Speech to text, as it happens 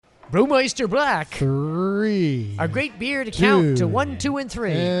Brewmeister Black. 3. A great beer to count to 1, 2, and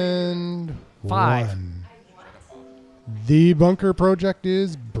 3. And 5. 1. The Bunker Project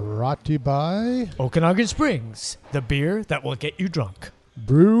is brought to you by Okanagan Springs, the beer that will get you drunk.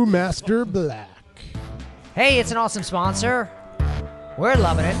 Brewmaster Black. Hey, it's an awesome sponsor. We're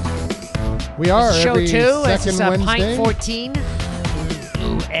loving it. We are Show every 2. It's second Wednesday. Pint 14.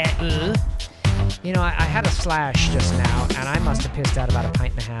 You know, I had a slash just now, and I must have pissed out about a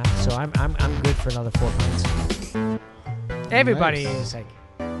pint and a half. So I'm good for another 4 pints. Everybody is like,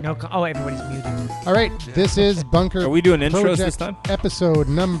 no. Everybody's muted. All right, this is Bunker. Are we doing intros Project this time? Episode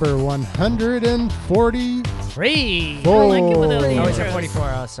number 140. 3. Oh, like it without the Oh, it's intros. a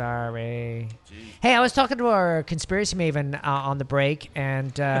 44. Oh, sorry. Hey, I was talking to our conspiracy maven on the break,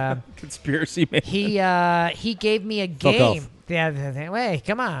 and Conspiracy man. he gave me a Fuck game. off. Wait,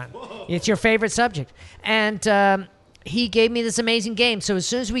 come on. It's your favorite subject. And he gave me this amazing game. So as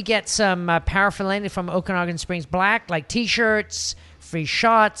soon as we get some paraphernalia from Okanagan Springs Black, like T-shirts, free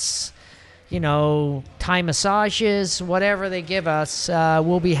shots, Thai massages, whatever they give us,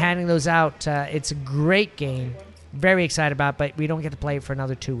 we'll be handing those out. It's a great game. Very excited about it, but we don't get to play it for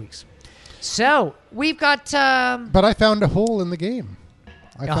another 2 weeks. So we've got... But I found a hole in the game.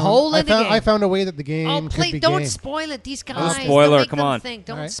 Hole in the game. I found a way that the game could please be don't game. spoil it. These guys. No spoiler, don't make come them on. Think.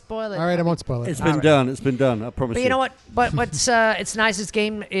 Don't All right. spoil it. All right, I won't spoil it. It's been done. It's been done. I promise But you know what? But what's it's nice. This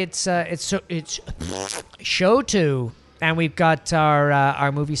game. It's show 2, and we've got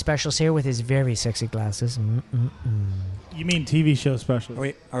our movie specials here with his very sexy glasses. You mean TV show specials?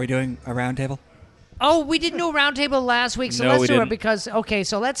 Are we doing a round table? Oh, we didn't do a round table last week, so No, let's we do it didn't. because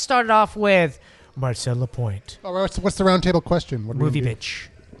so let's start it off with Marcel Lapointe, All right, what's the round table question? What are we movie gonna bitch.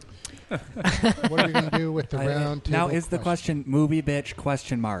 do? What are we going to do with the round table Now, is the question movie bitch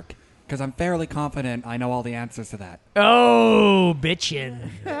question mark? Because I'm fairly confident I know all the answers to that. Oh, bitchin'.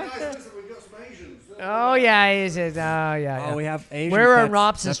 Oh yeah, is it? Oh yeah. Oh, we have Asians. We're on That's-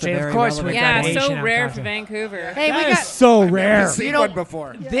 Robson that's a Street, of very course. relevant We Yeah, got question. Asian so rare on for top. Vancouver. Hey, we That got is so rare. Seen one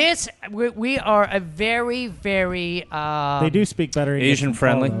before. this. We are a very, very They do speak better English Asian than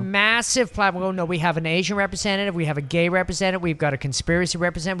friendly. Paul, though. massive platform. Oh, no, we have an Asian representative. We have a gay representative. We've got a conspiracy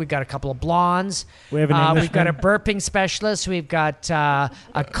representative. We've got a couple of blondes. We have an We've got a Englishman. burping specialist. We've got a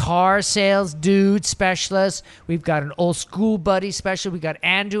car sales dude specialist. We've got an old school buddy specialist. We got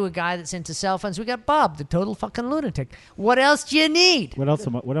Andrew, a guy that's into cell phones. We got Bob, the total fucking lunatic. What else do you need? What else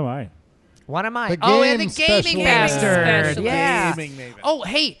am I? What am I? What am I? The Yeah, the game gaming specialist. bastard. Gaming Yeah. specialist. Oh,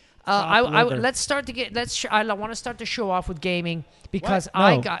 hey. Top liver. Let's start to get. I want to start the show off with gaming because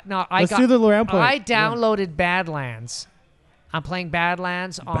What? No. Let's do the round play. I downloaded Badlands. I'm playing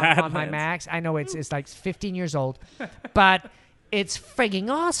Badlands on my Badlands. Max. I know it's like 15 years old, but it's frigging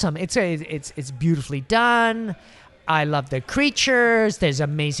awesome. It's beautifully done. I love the creatures. There's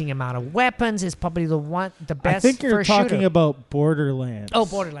amazing amount of weapons. It's probably the best. I think you're first talking shooter. about Borderlands. Oh,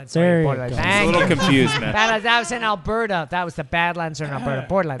 Borderlands. There Sorry, you Borderlands. go. I'm a Thank little you. confused, man. That was in Alberta. That was the Badlands or in Alberta.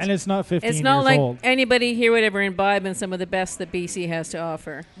 Borderlands. And it's not 15 It's not years like old. anybody here would ever imbibe in some of the best that BC has to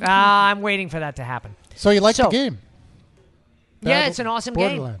offer. I'm waiting for that to happen. So you like So- the game? Yeah, it's an awesome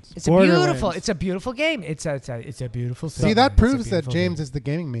game. Borderlands. It's Borderlands. It's a beautiful game. It's a beautiful thing. See, that It's a proves that beautiful James game. is the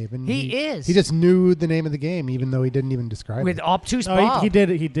gaming maven. He is. He just knew the name of the game, even though he didn't even describe with it. obtuse No, Bob. he did.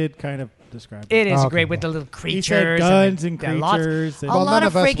 He did kind of describe It is Oh, okay. great with the little He creatures. said guns and the lots- creatures a and- Well, lot none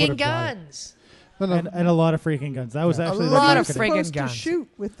of of us freaking would've got it. guns. No, no. and a lot of freaking guns. That was actually the lot of marketing. friggin' supposed guns. to shoot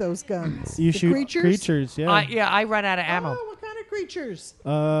with those guns? You The shoot creatures? Yeah. I run out of ammo. Oh, what kind of creatures?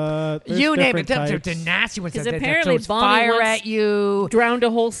 There's You name it. different The types. nasty ones. 'Cause that apparently throws Bonnie fire once- at you. Drowned a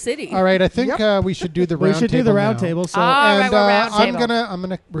whole city. All right, I think we should do the We round should table do the round now. table. So All right, And we're round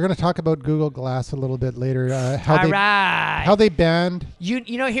table. we're gonna talk about Google Glass a little bit later. How All they right. how they banned. You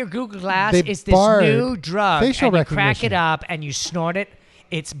know here Google Glass They is this barred new drug facial and you crack recognition. it up and you snort it.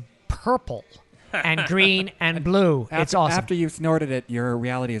 It's purple and green and blue. It's awesome. After you snorted it, your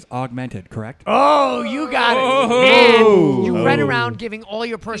reality is augmented, correct? Oh, you got it. And you run around giving all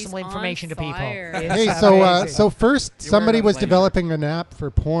your personal He's information to on people. fire. It's Hey, amazing. so first You somebody were was on a plane. developing an app for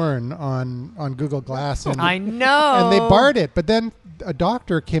porn on Google Glass, and I know. and they barred it. But then a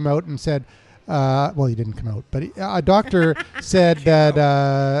doctor came out and said, well, he didn't come out, but a doctor said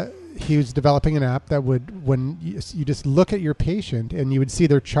that he was developing an app that would, when you just look at your patient and you would see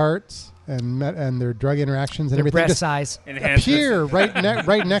their charts and their drug interactions and Their everything breast just size. appear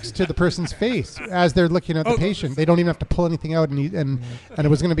right next to the person's face as they're looking at the patient. They don't even have to pull anything out, and it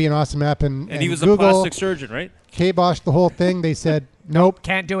was going to be an awesome app. And And he was Google a plastic surgeon, right? kiboshed the whole thing. They said nope,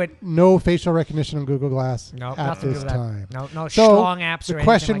 Can't do it. no facial recognition on Google Glass No, at nothing to do this with that. time. No So strong apps or the anything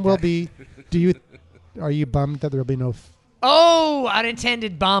question like will that. be: are you bummed that there will be no Oh,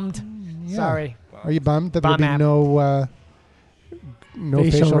 unintended, bummed. Yeah. Sorry. Are you bummed that Bum there'll app. be no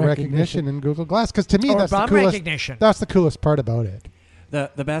facial Facial recognition recognition. in Google Glass? Because to me, Or that's the bum coolest. recognition. That's the coolest part about it.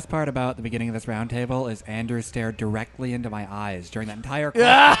 The best part about the beginning of this roundtable is Andrew stared directly into my eyes during that entire question.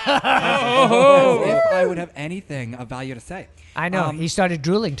 As if I would have anything of value to say. I know. He started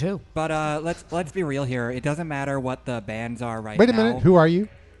drooling, too. But let's be real here. It doesn't matter what the bans are right Wait a now. minute. Who are you?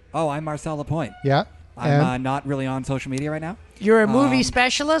 Oh, I'm Marcel Lapointe. Yeah. I'm not really on social media right now. You're a movie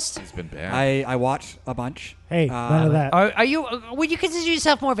specialist? He's been banned. I watch a bunch. Hey, none of that. Are you? Would you consider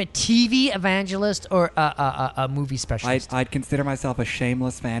yourself more of a TV evangelist or a movie specialist? I'd consider myself a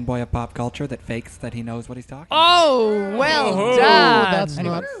shameless fanboy of pop culture that fakes that he knows what he's talking. Oh, well Oh,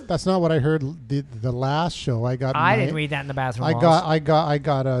 done. that's not what I heard. The last show I got. I didn't read that in the bathroom. I walls.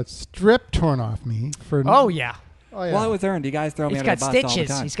 got a strip torn off me for. Oh yeah. Oh yeah. Well, it was earned. You guys throw me He's under got the bus all the stitches.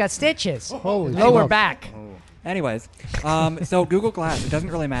 time. He's got stitches. Holy Lower smokes. back. Anyways, so Google Glass, it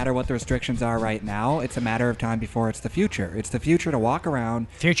doesn't really matter what the restrictions are right now. It's a matter of time before it's the future. It's the future to walk around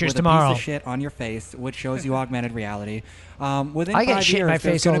Future's with tomorrow. a piece of shit on your face, which shows you augmented reality. Within I get 5 shit in years, my there's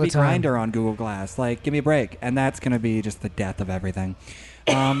face going all to the be time. Grindr on Google Glass. Like, give me a break. And that's going to be just the death of everything.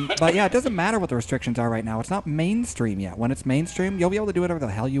 But yeah, it doesn't matter what the restrictions are right now. It's not mainstream yet. When it's mainstream, you'll be able to do whatever the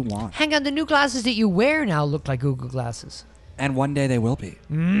hell you want. Hang on, the new glasses that you wear now look like Google glasses. And one day they will be.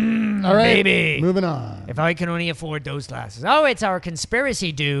 All right. Baby. Moving on. If I can only afford those glasses. Oh, it's our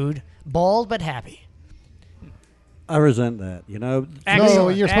conspiracy dude, bald but happy. I resent that. You know, No,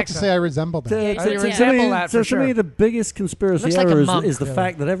 Excellent, you're supposed to excellent. say I resemble that. you resemble that for to me, sure. the biggest conspiracy Looks like a ever monk, is the really.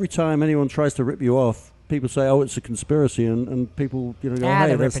 fact that every time anyone tries to rip you off, people say, "Oh, it's a conspiracy," and people, go, Ah, "Hey,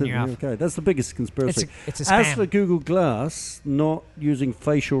 they're that's ripping you off. okay." That's the biggest conspiracy. It's a As spam. for Google Glass not using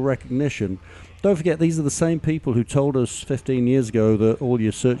facial recognition, don't forget these are the same people who told us 15 years ago that all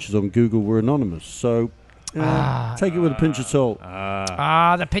your searches on Google were anonymous. So. Take it with a pinch of salt.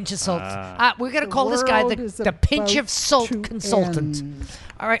 The pinch of salt. We're going to call this guy world the is pinch about of salt to consultant. end.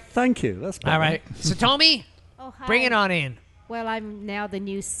 All right. Thank you. That's better. All right. So, Tommy, Oh, hi. bring it on in. Well, I'm now the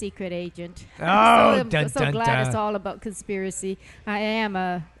new secret agent. Oh, so I'm dun, so dun, glad dun. it's all about conspiracy. I am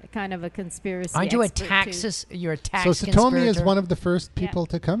a kind of a conspiracy Aren't you a expert, too. taxis? You're a tax So Satomi is conspirator. one of the first people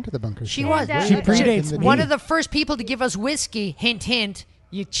to come to the bunker. She show. was. And, She predates me. One of the first people to give us whiskey. Hint, hint.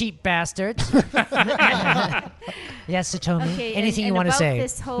 You cheap bastards. Yes, Satomi. Okay, Anything and you want to about say?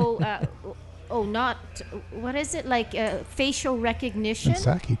 this whole, what is it, like facial recognition And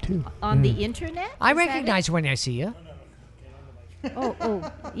Saki too. on the internet? I Is that it? recognize when I see you.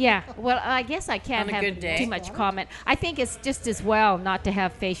 Yeah. Well, I guess I can't On a have good day. too much comment. I think it's just as well not to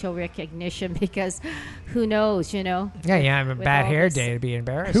have facial recognition because who knows, Yeah, I have a With bad all hair this- day. It'd be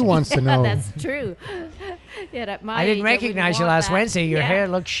embarrassing. Who wants to know? That's true. Yeah, at my I didn't age, recognize you wouldn't want last that. Wednesday. Your Yeah. hair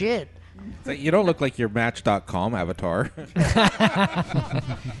looked shit. So you don't look like your Match.com avatar.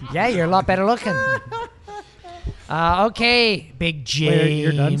 Yeah, you're a lot better looking. Okay, Big James. Wait,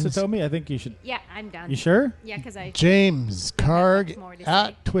 you're done, Satomi? I think you should. Yeah, I'm done. You sure? Yeah, because I. James Carg more to say.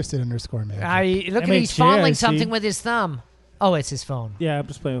 at @twisted_magic. I look at he's fondling MHJ, something see? with his thumb. Oh, it's his phone. Yeah, I'm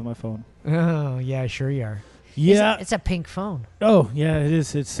just playing with my phone. Oh, yeah, sure you are. Yeah. It's a pink phone. Oh, yeah, it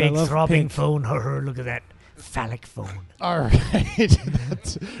is. It's I Big love throbbing pink. phone. Look at that phallic phone. All right,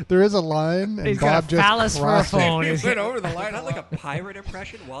 there is a line, and He's got Bob a just phallus for a crossed it. phone. You Is went it? over the line. Not like a pirate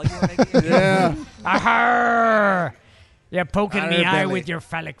impression while you were making it. Yeah. Arr! You're poking me eye Belly. with your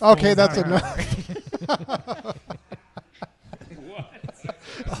phallic phone. Okay, that's Arr. enough.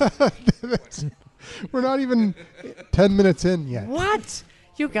 We're not even 10 minutes in yet. What?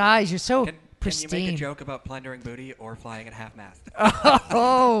 You guys, you're so Can you pristine. make a joke about plundering booty or flying at half mast?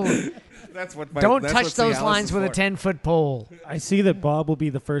 Oh, That's what. don't that's touch what those Cialis lines is with a for. 10-foot pole. I see that Bob will be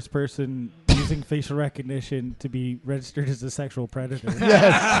the first person using facial recognition to be registered as a sexual predator.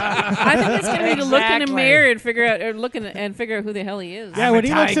 I think it's going to be to look in a Exactly. mirror and figure out, figure out who the hell he is. Yeah, I'm when a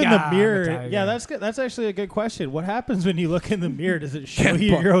he looks in tiger, the I'm a mirror, tiger. yeah, that's good. That's actually a good question. What happens when you look in the mirror? Does it show Can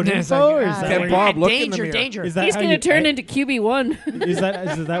you Bob- your own It's info, like, or is ah, that Can where Bob yeah, look in the danger, mirror? danger. is that He's how going to you turn ed- into QB1. is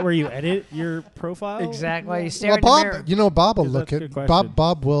that where you edit your profile? Exactly. You stare Well, in the mirror. Bob, you know, Bob will Yeah, look that's a at good question.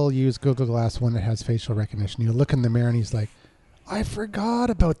 Bob will use Google Glass when it has facial recognition. You look in the mirror and he's like, "I forgot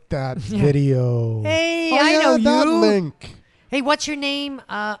about that video." Hey, Oh, I yeah, know that you. link. Hey, what's your name?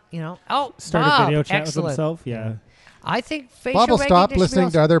 Oh, Start Bob. a video chat Excellent. with himself. Yeah. I think facial Bob will stop recognition listening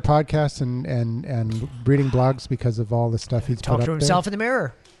should to be other podcasts and reading blogs because of all the stuff he's talk put to up himself in the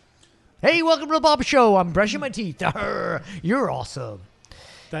mirror. Hey, welcome to the Bob Show. I'm brushing my teeth. You're awesome.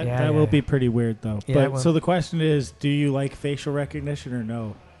 That Yeah, that yeah, will yeah. be pretty weird though. Yeah, it But will. so the question is, do you like facial recognition or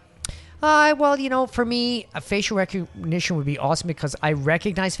no? Well, for me, a facial recognition would be awesome because I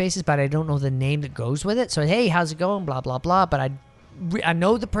recognize faces, but I don't know the name that goes with it. So, hey, how's it going? Blah, blah, blah. But I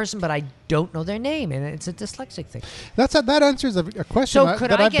know the person, but I don't know their name, and it's a dyslexic thing. That answers a question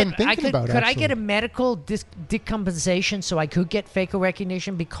that I've been thinking about. Could I get a medical decompensation so I could get facial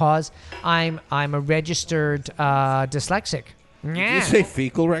recognition because I'm a registered dyslexic? Did Yeah. you say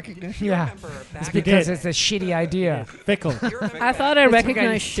fecal recognition? Yeah, it's because it's a shitty idea. Fickle. I thought I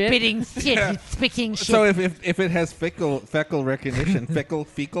recognized shit. Spitting shit, spitting shit. So if it has fecal recognition, fecal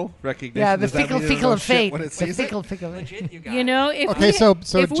recognition, yeah, the does that mean fecal it'll of shit fate. when it The sees it? fecal. You know, if Okay, so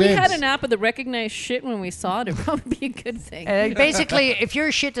if we had James- an app that recognized shit when we saw it, it'd probably be a good thing. Basically, if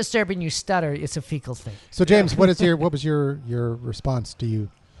you're shit disturbed and you stutter, it's a fecal thing. So James, what was your response to you?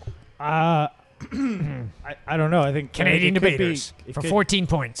 I don't know. I think Canadian it could debaters be- it for could- 14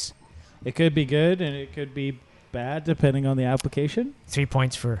 points. It could be good and it could be bad depending on the application. 3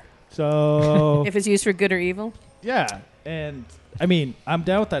 points for. So If it's used for good or evil. yeah, and I mean I'm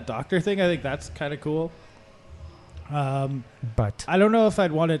down with that doctor thing. I think that's kind of cool. But I don't know if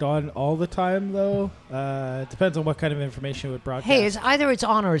I'd want it on all the time though. It depends on what kind of information it would broadcast. hey, it's either it's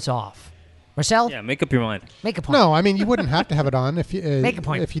on or it's off. Marcel, Yeah, make up your mind. make a point. No, I mean you wouldn't have to have it on if you Make a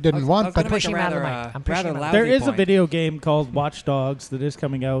point. if you didn't I want. was But gonna make pushing a him out of the rather, mic. I'm pushing rather him out. lousy There is a point. video game called Watch Dogs that is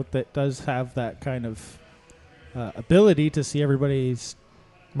coming out that does have that kind of ability to see everybody's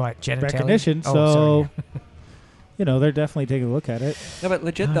What, genitalia? recognition. Oh, So, sorry. they're definitely taking a look at it. No, but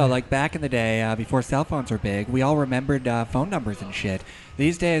legit though, like back in the day, before cell phones were big, we all remembered phone numbers and shit.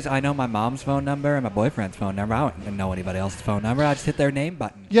 These days, I know my mom's phone number and my boyfriend's phone number. I don't know anybody else's phone number. I just hit their name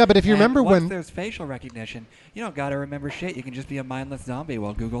button. Yeah, but if you And remember once when there's facial recognition, you don't gotta remember shit. You can just be a mindless zombie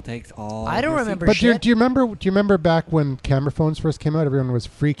while Google takes all. I don't your remember But shit. do you remember back when camera phones first came out? Everyone was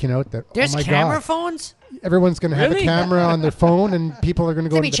freaking out that There's oh my camera god, phones? everyone's going to have a Really? camera on their phone, and people are going to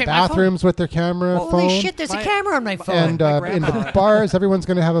go Let me into the check my phone. bathrooms with their camera Holy phone. shit, there's a camera on my phone. And in the bars, everyone's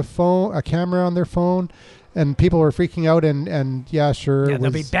going to have a camera on their phone, and people were freaking out. And yeah, sure, yeah, it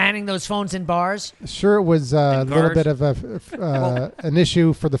they'll was, be banning those phones in bars. sure it was a And little cars. bit of an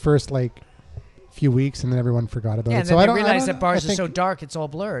issue for the first few weeks, and then everyone forgot about Yeah, it. and So then I they don't realize I that bars think are so dark, it's all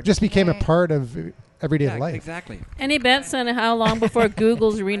blurred. it just became a part of everyday Yeah, life. exactly. Any bets on how long before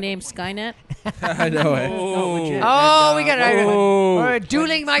Google's renamed Skynet? I know it. No, legit. Oh, we And, got Oh.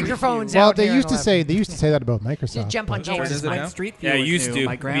 dueling microphones Well, out they here used on to the say that about Microsoft. left. Jump on but- Where James' is it mic. now? Street Yeah, View was used new, to,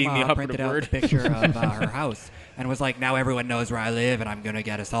 my being the grandma printed operative out word. the picture of her house and was like, now everyone knows where I live and I'm going to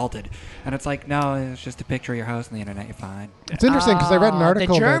get assaulted. And it's like, no, it's just a picture of your house on the internet. You're fine. It's interesting because I read an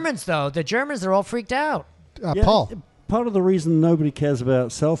article The Germans, though, they're all freaked out. that Yeah, Paul. Part of the reason nobody cares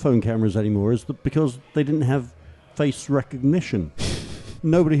about cell phone cameras anymore is because they didn't have face recognition.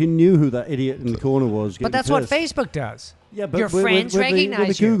 Nobody who knew who that idiot in the corner was. But getting that's what pissed. Facebook does. Yeah, but Your friends recognize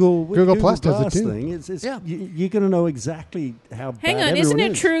with the you. Google Plus does it Glass too. thing, it's Yeah. you're going to know exactly how Hang bad on, isn't everyone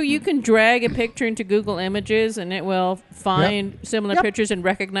it is. true you can drag a picture into Google Images and it will find similar Yep. pictures and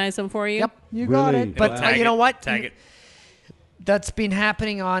recognize them for you? Yep, you got Really? it. But Tag you know it, what? Tag it. That's been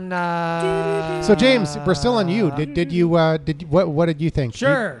happening on. So James, we're still on you. Did you what did you think?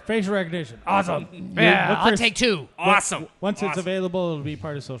 Sure, facial recognition. Awesome. Yeah, look I'll for- take 2. Awesome. Once it's available, it'll be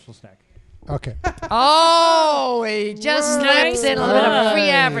part of Social Stack. Okay. Oh, he just Nice slips in a little one. free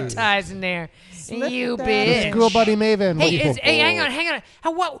advertising there. You The bitch. school buddy Maven. what do you Hey, think? hang on.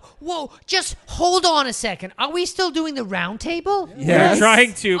 Whoa, just hold on a second. Are we still doing the round table? We're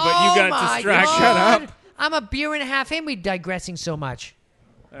trying to, but Oh you got my distracted. God. Shut up. I'm a beer and a half in. We're digressing so much.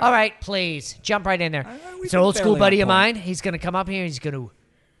 All right, please jump right in there. we It's an can old school barely buddy on of point. mine. He's going to come up here and he's going to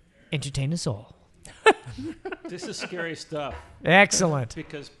entertain us all. This is scary stuff Excellent.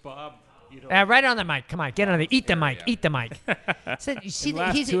 because Bob, you know, Right on the mic. Come on, get on the eat the mic. Eat the mic. So, you see, In the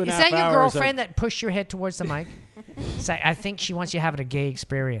last is 2.5 that your hours, girlfriend that pushed your head towards the mic? It's like, I think she wants you to have a gay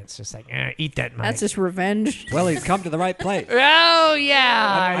experience. Just like, eat that mic. That's just revenge. Well, he's come to the right place. Oh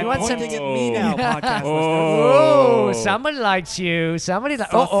yeah, I'm you want some? pointing at me now, podcast Oh, somebody likes you. Somebody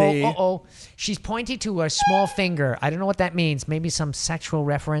like. Saucy. Oh. She's pointing to her small finger. I don't know what that means. Maybe some sexual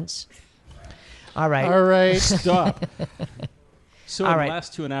reference. All right. All right. stop. So All in right. the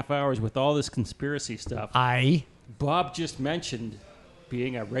last 2.5 hours with all this conspiracy stuff, I. Bob just mentioned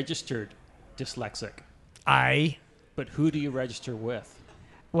being a registered dyslexic. But who do you register with?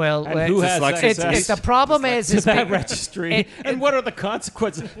 Well, And who has access it's the problem is to that be- registry? And what are the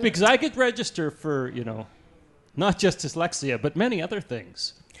consequences? Because I could register for, not just dyslexia, but many other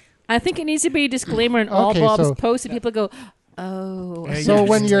things. I think it needs to be a disclaimer in all Okay, Bob's so- posts that people go, oh. So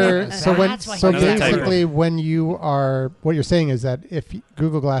when you're That's why so he does that. basically when you are what you're saying is that if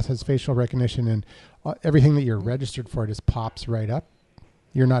Google Glass has facial recognition and everything that you're registered for just pops right up.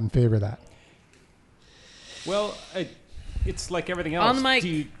 You're not in favor of that. Well, it's like everything else. On the mic.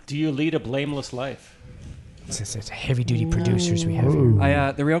 Do you lead a blameless life? It's heavy-duty producers we have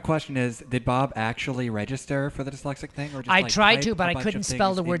here. The real question is, did Bob actually register for the dyslexic thing? Or just, I like, tried type to, but a I bunch couldn't of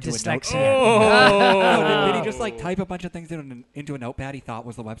spell the things word into a note- dyslexia. No, did he just like type a bunch of things into a notepad he thought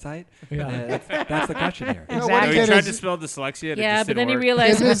was the website? Yeah. That's the question here. No, he tried to spell dyslexia. Yeah, but then he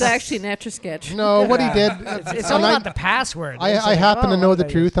realized it was actually an Etch-a-Sketch. No, what he did. It's all about the password. I happen to know the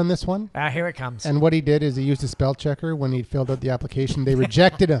truth on this one. Here it comes. And what he did is he used a spell checker when he filled out the application. They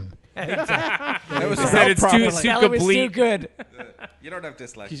rejected him. That was said it's too complete. Too good. You don't have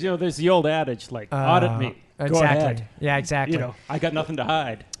dyslexia. Because there's the old adage like audit me. Go Exactly. ahead. Yeah, exactly. I got nothing to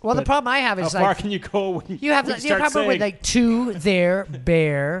hide. Well, the But problem I have is how like far can you go when you have when the start problem with saying- like to, there,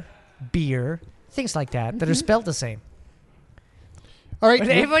 bear, beer, things like that are spelled the same. All right, But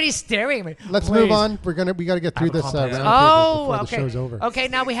everybody's staring at me. let's Please. move on. We got to get through this round table before okay. the show's over. Okay,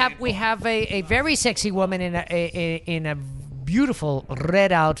 now we have a very sexy woman in a beautiful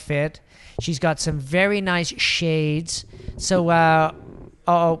red outfit. She's got some very nice shades. So,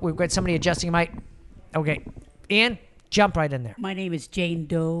 we've got somebody adjusting a mic. Okay, Ian, jump right in there. My name is Jane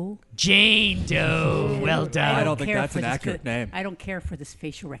Doe. Jane Doe. Well done. I don't think care that's for an this accurate name. I don't care for this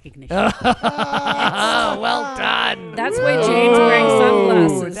facial recognition. Well done. That's why Jane's wearing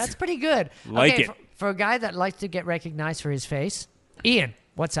sunglasses. That's pretty good. Like okay, it. For a guy that likes to get recognized for his face, Ian,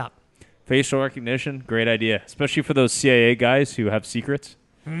 what's up? Facial recognition, great idea, especially for those CIA guys who have secrets.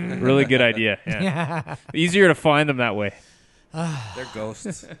 Really good idea. Yeah. Easier to find them that way. They're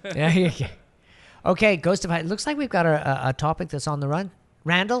ghosts. Yeah. Okay, Ghost of High. It looks like we've got a topic that's on the run.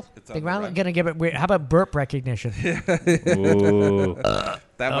 Randall? Big Randall? Gonna give it. How about burp recognition? Ooh.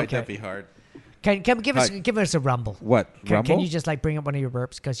 That might not be hard. Can give us a rumble? What? Can Rumble? you just like bring up one of your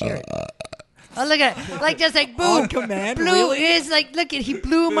burps because you're. Oh, look at it. Like just like boom. On command, blew. really? It's like look at he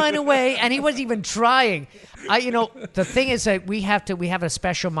blew mine away and he wasn't even trying. The thing is that we have a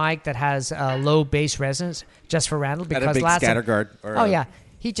special mic that has low bass resonance just for Randall because and a big last scatter guard.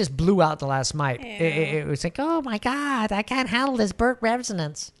 he just blew out the last mic. It was like, oh my god, I can't handle this burp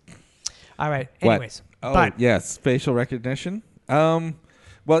resonance. All right. What? Anyways, Oh, yes, facial recognition. Well,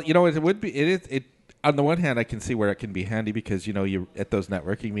 it would be. It. On the one hand, I can see where it can be handy because you at those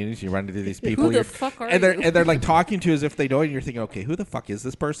networking meetings, you run into these people. Who the fuck are and you? they're like talking to you as if they know you. And you're thinking, okay, who the fuck is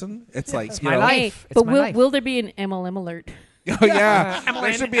this person? It's like my life. It's But my life. will there be an MLM alert? Oh yeah, MLM,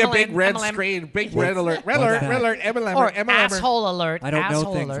 there should be a big MLM, red MLM. screen, big red alert, red alert, that? red alert, MLM, or MLM. asshole alert. I don't know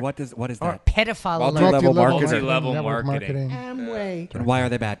asshole things. alert, What is or that? pedophile alert. Multi-level marketer. Multi-level network marketing. Amway. And why are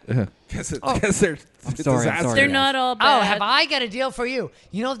they bad? Because they're I'm sorry. They're not all bad. Oh, have I got a deal for you?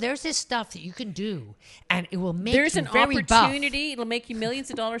 There's this stuff that you can do, and it will make There's you an very opportunity. It'll make you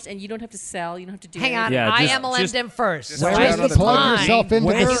millions of dollars, and you don't have to sell. You don't have to do Hang on, anything. Yeah, I just- MLM'd him first. just So where I is the was plug mine, yourself into and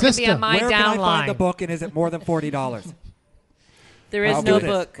the you can be system? on my Where can I downline. find the book, and is it more than $40? There is I'll no do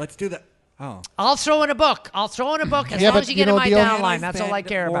this. book. Let's do that. Oh. I'll throw in a book. As Yeah, long but as you get in my the only- downline. That's all I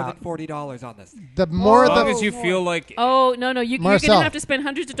care more about. than $40 on this. The more As long the as you feel like Oh no, you're going Marcel. to have to spend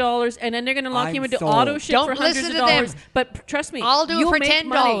hundreds of dollars, and then they're going to lock you I'm into sold. auto ship Don't for hundreds listen of to dollars. them. But trust me, I'll do it you'll for make $10.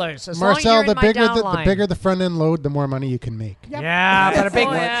 money. As long as you're Marcel, in the my bigger the downline. bigger the front end load, the more money you can make. Yeah, but a big Oh,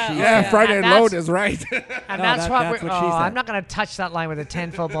 one. yeah. yeah, front end That's- load is right. And No, that's what that's we're. what she said. I'm not going to touch that line with a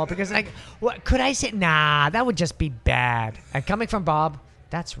 10 football because, what could I say? Nah, that would just be bad. And coming from Bob,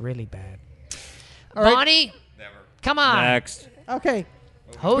 that's really bad. All right. Bonnie, come on. next. Okay.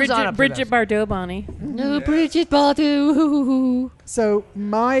 Hose on up Bridget for this. Bardot, Bonnie. No, Bridget Bardot. So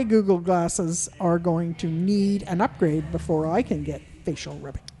my Google glasses are going to need an upgrade before I can get facial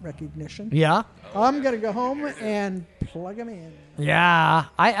recognition. Yeah, I'm going to go home and plug them in. yeah.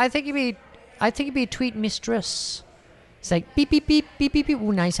 I think you'd be a tweet mistress. It's like beep beep beep beep beep beep.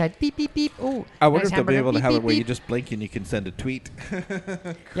 Ooh, nice head. Beep beep beep. Ooh, I wonder nice if they'll be hamburger. able to Beep, have it beep, where you beep. just blink and you can send a tweet.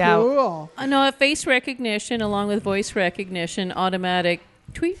 Yeah. Cool. No, face recognition along with voice recognition, automatic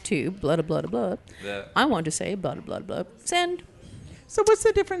tweet to blah blah blah blah. I want to say blah blah blah. Send. So what's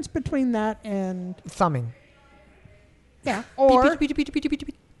the difference between that and Thumbing. yeah, or Beep, beep, beep, beep, beep, beep,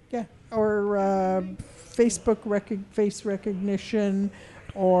 beep. yeah, or Facebook face recognition,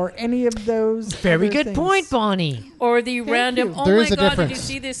 or any of those? Very other good things? point, Bonnie. Or the random, you. oh There my is a God, did you difference.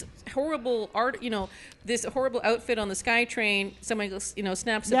 see this horrible art, this horrible outfit on the SkyTrain? Somebody,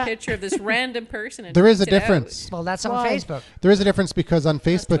 snaps a Yeah. picture of this random person and There is a tweets it out. difference. Well, that's on Well, Facebook. There is a difference because on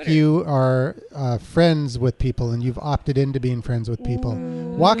Facebook Twitter. you are friends with people and you've opted into being friends with people.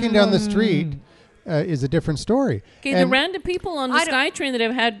 Walking down the street is a different story. Okay, the And- random people on the I don't- SkyTrain that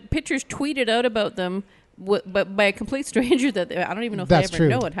have had pictures tweeted out about them, but by a complete stranger that I don't even know if That's they ever true.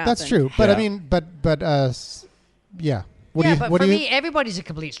 know what happened. That's true. But Yeah. I mean, but yeah. What yeah, do you, but what for do you, me, everybody's a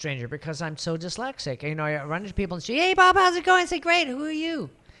complete stranger because I'm so dyslexic. You know, I run into people and say, "Hey, Bob, how's it going?" I say, "Great. Who are you?"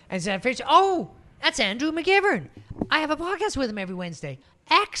 And say, "Oh, that's Andrew McGivern. I have a podcast with him every Wednesday.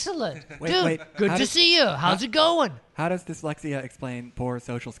 Excellent, dude. Good to see you. How's it going?" How does dyslexia explain poor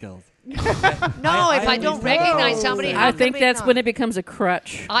social skills? No, if I don't recognize somebody, I think that's when it becomes a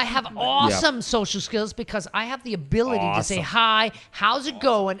crutch. I have awesome social skills because I have the ability to say hi, how's it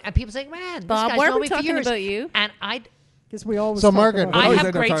going, and people say, "Man, Bob, this guy's why are known we me for talking years." about you? And I. Because we always. So, talk Margaret, about I always have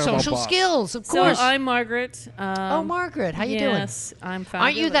end up great talking about social Bob. skills, of So course. I'm Margaret. Oh, Margaret, how you doing? Yes, I'm fabulous.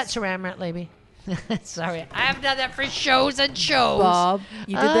 Aren't you that saran wrap lady? Sorry, I haven't done that for shows and shows. Bob?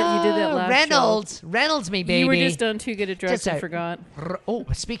 You did that. You did that last Reynolds, Reynolds, me baby. You were just on Too Good at Drugs Just and a- forgot. Oh,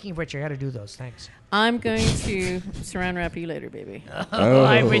 speaking of which, I got to do those. Thanks. I'm going to saran wrap you later, baby. Oh,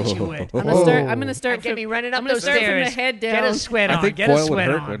 I wish you would. I'm gonna start. Get me running up I'm gonna those start from stairs. the head down. Get a sweat I on. think Get a foil would sweat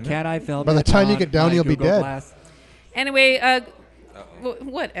hurt, on. wouldn't it? Can I film By the it time you on get down, my you'll be Google dead. Glass? Anyway,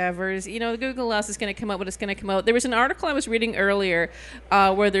 whatever. You know, the Google Glass is going to come out when it's going to come out. There was an article I was reading earlier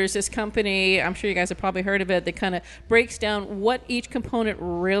where there's this company, I'm sure you guys have probably heard of it, that kind of breaks down what each component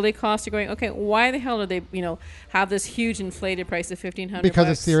really costs. You're going, okay, why the hell do they, have this huge inflated price of $1,500? because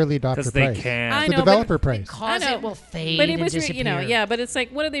it's the early adopter Because they price. can. I The know, developer price. Because it will fade but it and was, disappear. yeah. But it's like,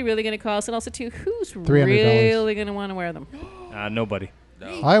 what are they really going to cost? And also, too, who's $300. really going to want to wear them? Nobody.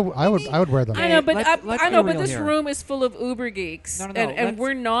 I would wear them. I know, but let's I be know, but real this here. room is full of Uber geeks, No, and let's-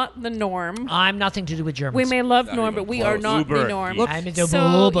 we're not the norm. I'm nothing to do with Germans. We may love Not norm, even but we close. are not the Uber norm. geeks. I'm into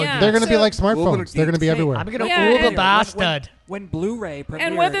So, Uber yeah. They're going to be So- like smartphones. They're going to be Hey, everywhere. I'm going to Yeah, Uber and- bastard. When Blu-ray premiered,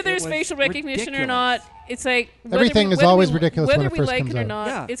 And whether it there's was facial recognition or ridiculous. not, it's like whether Everything we- is whether always we- ridiculous when whether it we first like comes it or out. not.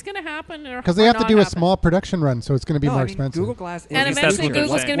 Yeah. It's going to happen, or Because they or have to not do a happen. small production run, so it's going to be No, more I mean, expensive. Google Glass. And is eventually, That's what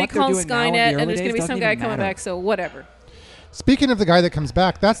Google's they're going to be what they're called doing now Skynet, in the and early there's going to days be some doesn't guy even coming matter. back. So whatever. Speaking of the guy that comes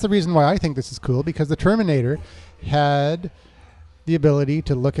back, that's the reason why I think this is cool, because the Terminator had the ability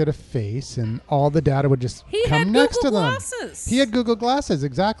to look at a face and all the data would just He come had next Google to them. Glasses. He had Google Glasses,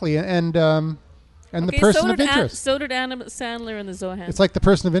 exactly. And the Okay, person so of did interest. so did Adam Sandler in the Zohan. It's like the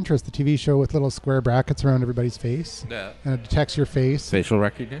person of interest, the TV show with little square brackets around everybody's face. Yeah. And it detects your face. Facial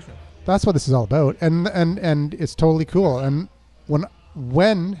recognition. That's what this is all about. And it's totally cool. And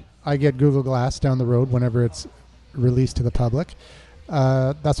when I get Google Glass down the road, whenever it's released to the public,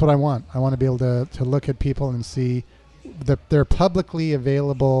 that's what I want. I want to be able to look at people and see their publicly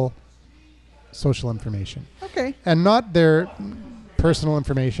available social information. Okay. And not their personal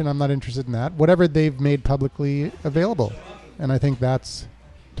information. I'm not interested in that. Whatever they've made publicly available. And I think that's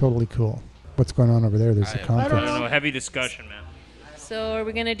totally cool. What's going on over there? There's a I conference. don't know. Heavy discussion, man. So are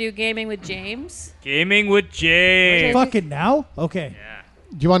we going to do gaming with James? Gaming with James. Fucking now? Okay.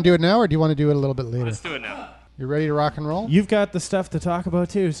 Do you want to do it now or do you want to do it a little bit later? Let's do it now. You ready to rock and roll? You've got the stuff to talk about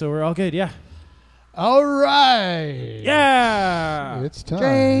too, so we're all good. Yeah. All right. Yeah. It's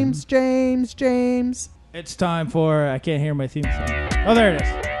time. James. It's time for I can't hear my theme song. Oh, there it is.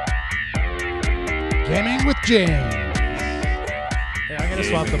 Gaming with James. Hey, I'm gonna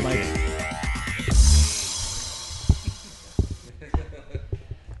swap the mic.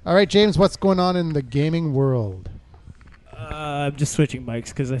 All right, James, what's going on in the gaming world? I'm just switching mics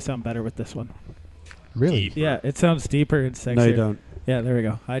because I sound better with this one. Really? Yeah, it sounds deeper and sexier. No, you don't. Yeah, there we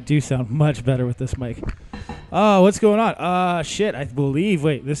go. I do sound much better with this mic. Oh, what's going on? Shit, I believe.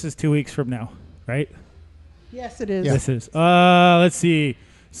 Wait, this is 2 weeks from now, right? Yes, it is. This is. Let's see.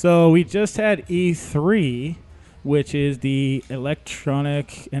 So we just had E3, which is the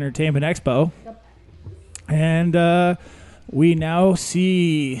Electronic Entertainment Expo. Yep. And we now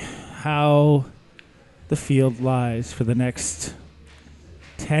see how the field lies for the next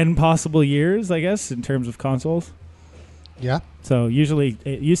 10 possible years, I guess, in terms of consoles. Yeah. So usually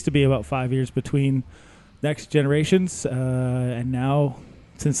it used to be about 5 years between next generations, and now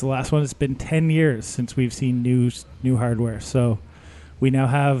since the last one, it's been 10 years since we've seen new hardware. So we now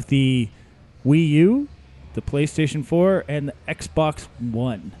have the Wii U, the PlayStation 4, and the Xbox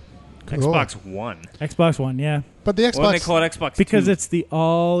One. Cool. Xbox One. Xbox One, yeah. But the Xbox, Why don't they call it Xbox Because 2? it's the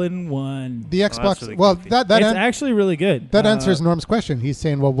all-in-one. the that's Xbox. really well, goofy. that It's an- actually really good. that answers Norm's question. He's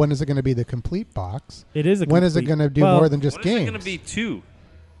saying, well, when is it going to be the complete box? It is a When is it complete- going to do well, more than just When is it games? going to be 2?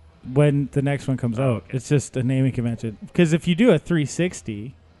 when the next one comes out. okay. It's just a naming convention. Because if you do a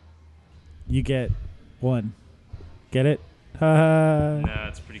 360, you get one. Get it? No,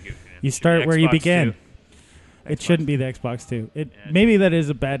 it's pretty goofy. Man. You Should start be where you Xbox began. 2. It shouldn't be the Xbox 2. Yeah, Maybe that is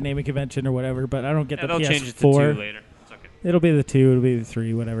a bad naming convention or whatever, but I don't get Yeah, the they'll PS4. change it to 2 later. It's okay. It'll be the 2, it'll be the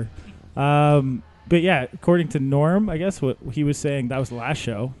 3, whatever. But yeah, according to Norm, I guess what he was saying, that was the last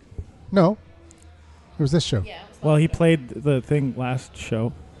show. No. It was this show. Yeah. Well, he played the thing last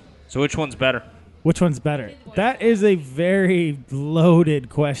show. So which one's better? Which one's better? That is a very loaded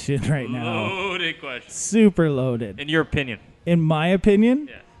question right now. Loaded question. Super loaded. In your opinion? In my opinion,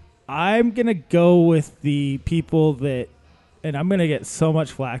 Yeah. I'm going to go with the people that, and I'm going to get so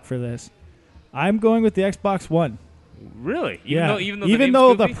much flack for this, I'm going with the Xbox One. Really? Even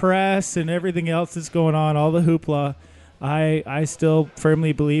though the press and everything else that's going on, all the hoopla, I still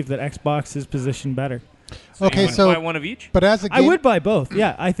firmly believe that Xbox is positioned better. So okay, you would buy one of each? But as a I would buy both.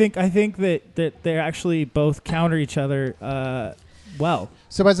 Yeah, I think that they actually both counter each other well.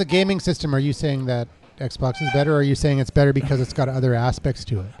 So as a gaming system, are you saying that Xbox is better, or are you saying it's better because it's got other aspects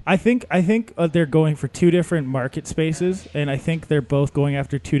to it? I think they're going for two different market spaces, and I think they're both going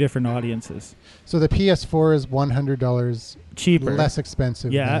after two different audiences. So the PS4 is $100 cheaper, less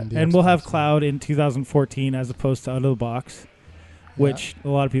expensive. Yeah, than the and Xbox we'll have One. cloud in 2014 as opposed to out of the box, which a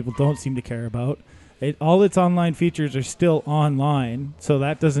lot of people don't seem to care about. All its online features are still online, so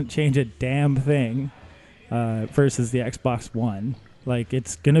that doesn't change a damn thing versus the Xbox One. Like,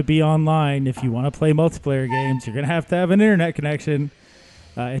 it's going to be online. If you want to play multiplayer games, you're going to have an internet connection.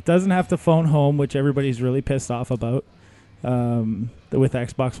 It doesn't have to phone home, which everybody's really pissed off about with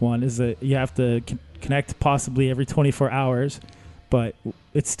Xbox One, is that you have to connect possibly every 24 hours, but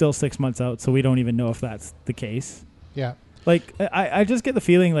it's still 6 months out, so we don't even know if that's the case. Yeah. Like, I just get the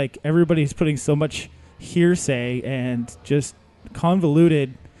feeling like everybody's putting so much hearsay and just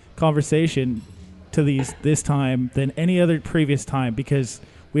convoluted conversation to this time than any other previous time, because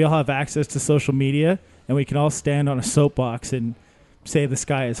we all have access to social media and we can all stand on a soapbox and say the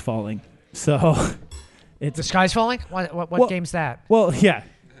sky is falling. So the sky's falling? What game's that? Well, yeah,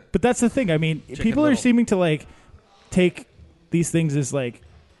 but that's the thing. I mean, people are seeming to like take these things as like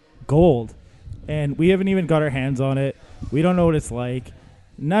gold, and we haven't even got our hands on it. We don't know what it's like.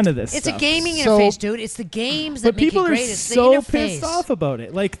 None of this It's stuff. a gaming interface, dude. It's the games that But make people it are great. It's so the interface. pissed off about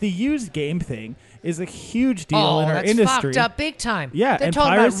it. Like, the used game thing is a huge deal in our that's industry. fucked up big time. Yeah, they're and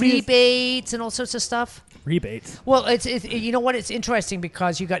talking about piracy is- rebates and all sorts of stuff. Rebates. Well, it's you know what? It's interesting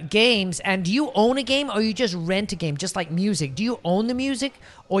because you got games, and do you own a game or you just rent a game, just like music? Do you own the music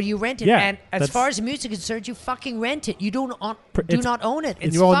or you rent it? Yeah, and as that's- far as music is concerned, you fucking rent it. You do it's- not own it. And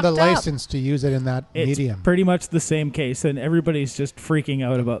It's you own the fucked up. license to use it in that It's medium. pretty much the same case, and everybody's just freaking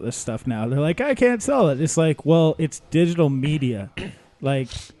out about this stuff now. They're like, I can't sell it. It's like, well, it's digital media. Like,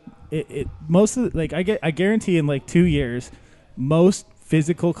 most of I guarantee in like 2 years, most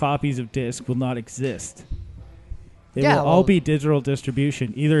physical copies of disc will not exist. It will all be digital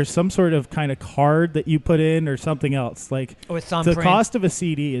distribution, either some sort of kind of card that you put in or something else. Like, Or the thumbprint. cost of a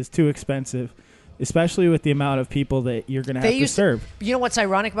CD is too expensive, especially with the amount of people that you're going to have to serve. You know what's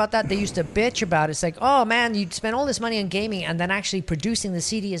ironic about that? They used to bitch about it. It's like, oh man, you'd spend all this money on gaming, and then actually producing the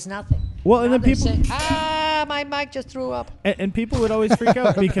CD is nothing. Well, and Now then they people say, my mic just threw up. and people would always freak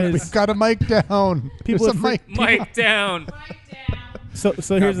out because We've got a mic down. People There's a would mic. Mic down. So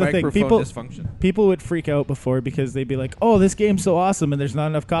here's the thing. Microphone dysfunction. People would freak out before because they'd be like, "Oh, this game's so awesome and there's not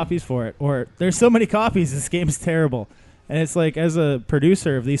enough copies for it," or "There's so many copies, this game's terrible." And it's like, as a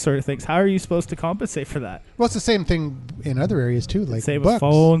producer of these sort of things, how are you supposed to compensate for that? Well, it's the same thing in other areas too, like Same books, with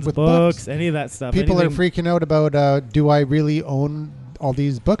phones, with books, any of that stuff. People Anything- are freaking out about, do I really own all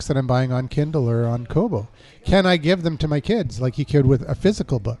these books that I'm buying on Kindle or on Kobo? Can I give them to my kids like you could with a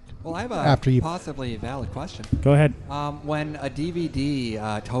physical book? Well, I have after you possibly valid question. Go ahead. When a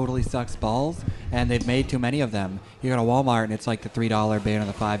DVD totally sucks balls and they've made too many of them, you go to Walmart and it's like the $3 bin or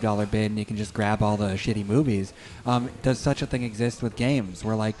the $5 bin, and you can just grab all the shitty movies. Does such a thing exist with games?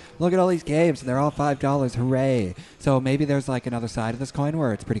 We're like, look at all these games and they're all $5, hooray! So maybe there's like another side of this coin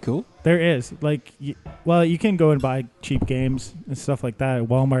where it's pretty cool. There is. Like, you can go and buy cheap games and stuff like that at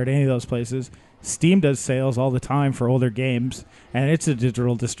Walmart, any of those places. Steam does sales all the time for older games, and it's a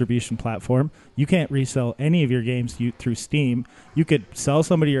digital distribution platform. You can't resell any of your games through Steam. You could sell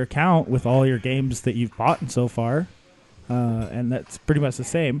somebody your account with all your games that you've bought so far, and that's pretty much the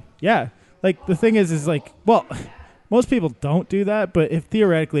same. Yeah. Like, the thing is like, well, most people don't do that, but if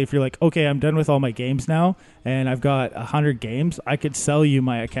theoretically, if you're like, okay, I'm done with all my games now, and I've got 100 games, I could sell you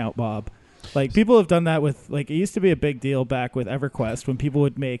my account, Bob. Like, people have done that with, like, it used to be a big deal back with EverQuest when people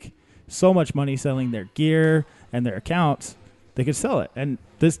would make so much money selling their gear and their accounts, they could sell it. And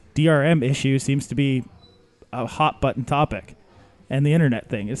this DRM issue seems to be a hot button topic. And the internet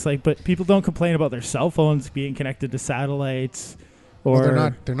thing. It's like, but people don't complain about their cell phones being connected to satellites or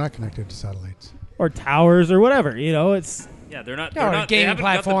they're not connected to satellites. Or towers or whatever. You know, it's Yeah, they're not. No, They're not. They gaming haven't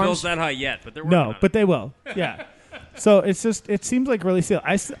got the platforms. bills that high yet, but they're working on no, it. but they will. Yeah. So it's just, it seems like really silly.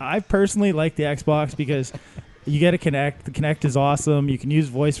 I personally like the Xbox because you get a Kinect. The Kinect is awesome. You can use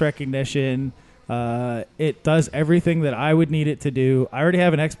voice recognition. It does everything that I would need it to do. I already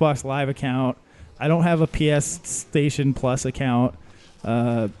have an Xbox Live account. I don't have a PS Station Plus account.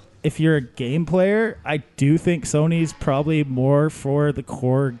 If you're a game player, I do think Sony's probably more for the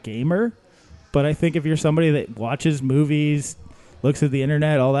core gamer. But I think if you're somebody that watches movies, looks at the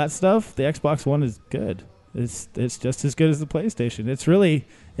internet, all that stuff, the Xbox One is good. It's just as good as the PlayStation. It's really,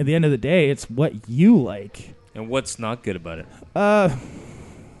 at the end of the day, it's what you like. And what's not good about it?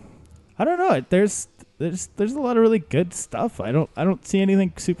 I don't know. There's a lot of really good stuff. I don't see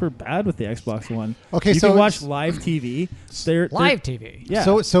anything super bad with the Xbox One. Okay, you so can watch live TV. Live TV. Yeah.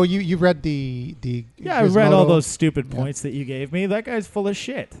 So you read the Yeah, I read all Gizmodo- those stupid points that you gave me. That guy's full of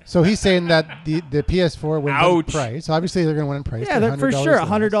shit. So he's saying that the PS4 wins in price. Obviously, they're going to win in price. Yeah, They're for sure. less.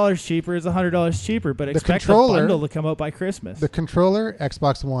 $100 cheaper is $100 cheaper, but expect the controller- bundle to come out by Christmas. The controller,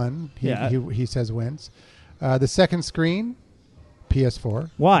 Xbox One, he says wins. The second screen,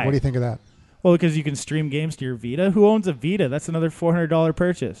 PS4. Why? What do you think of that? Well, because you can stream games to your Vita. Who owns a Vita? That's another $400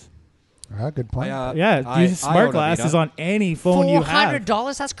 purchase. Good point. Smart Glass is on any phone you have.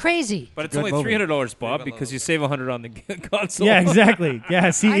 $400? That's crazy. But it's only $300, Bob, because you save $100 on the console. Yeah, exactly. Yeah,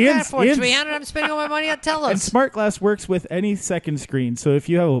 see, I got it for $300. I'm spending all my money on Telus. And Smart Glass works with any second screen. So if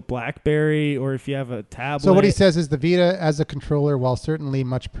you have a BlackBerry or if you have a tablet. So what he says is the Vita as a controller, while certainly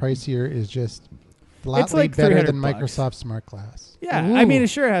much pricier, is just flatly like better than $300. Microsoft Smart Glass. Yeah, I mean, it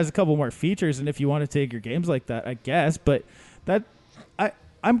sure has a couple more features, and if you want to take your games like that, I guess. But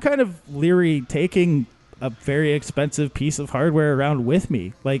I'm kind of leery taking a very expensive piece of hardware around with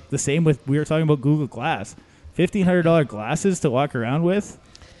me. Like the same with, we were talking about Google Glass. $1,500 glasses to walk around with?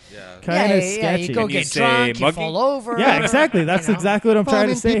 Kind of sketchy. You go get drunk, you fall over. Yeah, exactly. That's exactly what I'm trying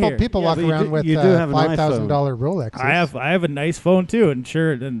to say here. People walk around with $5,000 Rolexes. I have a nice phone too, and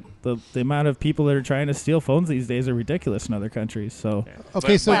sure, and the amount of people that are trying to steal phones these days are ridiculous in other countries. So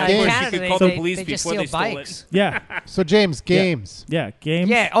Okay, so in games. Canada, you could call the police they just before they steal stole bikes. yeah, So James, games. yeah, games.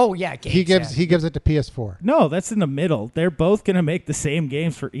 Yeah. Oh, yeah. Games, He gives it to PS4. No, that's in the middle. They're both going to make the same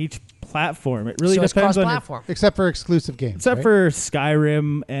games for each platform. It really so it's depends on your, cross-platform. Except for exclusive games. except right? for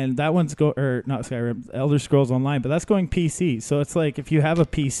Skyrim, and that one's not Skyrim, Elder Scrolls Online, but that's going PC. So it's like if you have a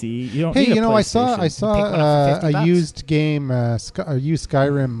PC, you don't. Hey, need a you know, I saw Pick one up for a $50. used game, a used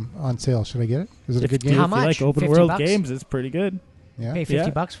Skyrim on sale. Should I get it? Is it a good game? How If you much? like open 50 world bucks? games, it's pretty good. Yeah. Pay Yeah.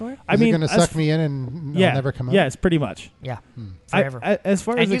 $50 for it? I Is mean, it going to as suck me in and yeah, I'll never come out? Yeah, it's pretty much. Yeah. Forever. As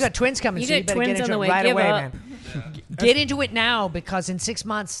far and as you got twins coming, You so you got better twins get into on the it way. right Give away, up. man. Get into it now, because in 6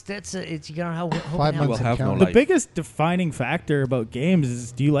 months, it's you're gonna hope 5 months We'll have no and life. the biggest defining factor about games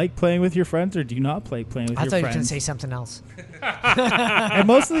is, do you like playing with your friends or do you not playing with I your thought you were gonna friends? say something else. And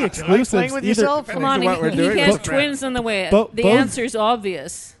most of the exclusives, playing with either- yourself? Come on, what we're he doing has is- twins on the way. Both- The both- answer's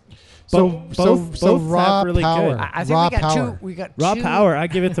obvious. both raw have really power. good. I think Raw we got power. two. We got Raw two. power, I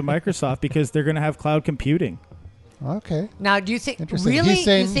give it to Microsoft because they're going to have cloud computing. Okay. Now, do you think Interesting. really? He's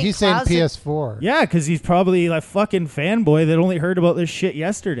saying you think he's saying clouds PS4. Yeah, because he's probably a fucking fanboy that only heard about this shit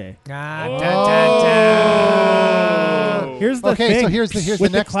yesterday. Here's the Okay, thing. so here's the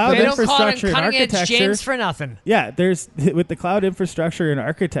with next- the cloud They don't call him infrastructure and cutting edge architecture. James for nothing. Yeah, there's with the cloud infrastructure and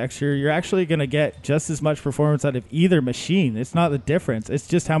architecture, you're actually going to get just as much performance out of either machine. It's not the difference. It's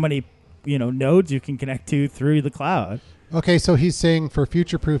just how many nodes you can connect to through the cloud. Okay, so he's saying for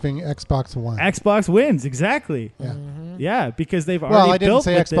future-proofing Xbox One. Xbox wins exactly. Yeah. Yeah, because they've already Well, I didn't built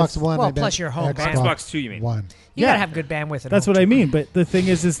say with Xbox this. One. Well, I meant plus your home Xbox Xbox 2, you mean? One. You Yeah. gotta have good bandwidth. At That's home, what I too. mean. But the thing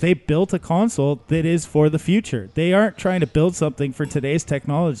is they built a console that is for the future. They aren't trying to build something for today's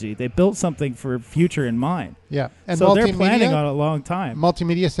technology. They built something for future in mind. Yeah, and So they're multimedia- planning on a long time.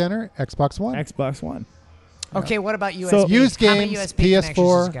 Multimedia Center, Xbox One. Xbox One. Okay, what about USB? So- Used How many games, USB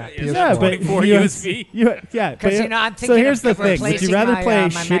PS4. connections has it got? Yeah, but for USB. Yeah, Because but I'm so thinking here's of the thing: would you replacing rather my, play my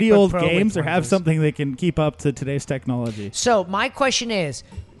shitty MacBook old Pro games with or one of have those. something that can keep up to today's technology? So my question is,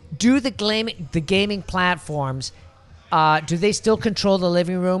 do the gaming platforms, do they still control the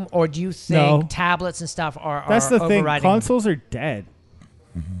living room, or do you think No. tablets and stuff are That's the thing. overriding? Consoles are dead.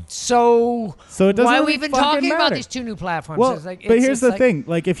 So it doesn't why are really we even fucking talking about matter. these two new platforms? Well, It's like- but it's- here's it's the like- thing: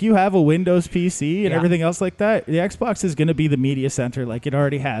 like, if you have a Windows PC and Yeah. everything else like that, the Xbox is going to be the media center, like it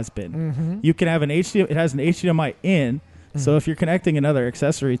already has been. Mm-hmm. You can have an HDMI; it has an HDMI in, so if you're connecting another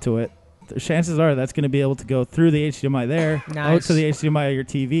accessory to it, the chances are that's going to be able to go through the HDMI there, out Nice. to the HDMI of your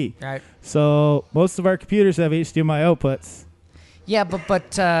TV. Right. So most of our computers have HDMI outputs. Yeah, but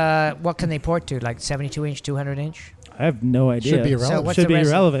what can they port to? Like 72-inch, 200-inch? I have no idea. Should be irrelevant. So what's Should the be rest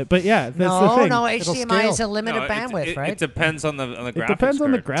of- irrelevant, but yeah, that's the No, thing. no, It'll HDMI scale. is a limited No, bandwidth, it right? depends on the graphics. It depends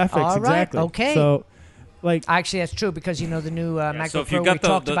on the card. graphics, All right, exactly. okay. So, like, Actually, that's true because the new MacBook So if Pro you we got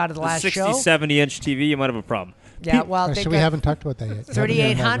talked the about it the last 60, show. 70-inch TV, you might have a problem. Yeah, well, they we haven't talked about that yet.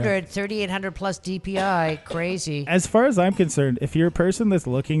 3800 plus DPI, crazy. As far as I'm concerned, if you're a person that's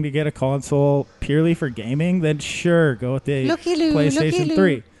looking to get a console purely for gaming, then sure, go with the PlayStation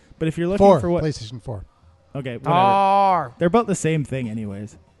 3. But if you're looking for what? PlayStation 4. Okay, whatever. They're about the same thing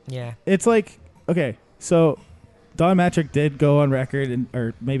anyways. Yeah. It's like, okay, so Don Matrick did go on record,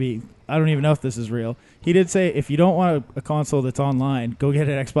 or maybe, I don't even know if this is real. He did say, if you don't want a console that's online, go get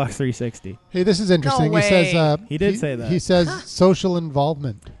an Xbox 360. Hey, this is interesting. No he says he did say that. He says social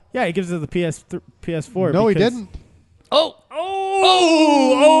involvement. Yeah, he gives it the PS4. No, he didn't.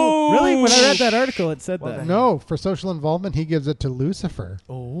 Really? When I read that article, it said that. No, for social involvement, he gives it to Lucifer.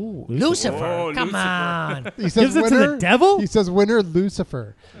 Lucifer. Come on. He says Gives it to the devil? He says winner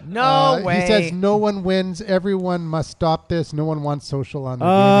Lucifer. No way. He says no one wins. Everyone must stop this. No one wants social on the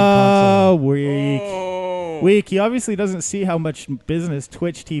gaming console. Weak. He obviously doesn't see how much business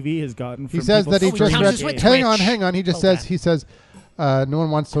Twitch TV has gotten from He says people that he just streaming read. games. Hang on. He just says. No one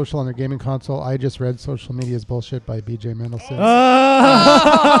wants social on their gaming console. I just read Social Media is Bullshit by BJ Mendelsohn.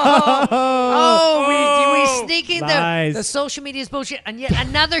 We sneaking the social media is bullshit. And yet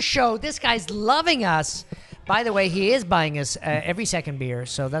another show. This guy's loving us. By the way, he is buying us every second beer,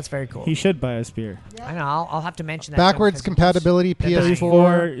 so that's very cool. He should buy us beer. I know. I'll have to mention that. Backwards compatibility,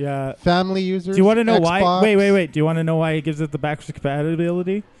 PS4, yeah. family users. Do you want to know Xbox. why? Wait. Do you want to know why he gives it the backwards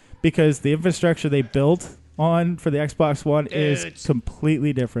compatibility? Because the infrastructure they built on for the Xbox One is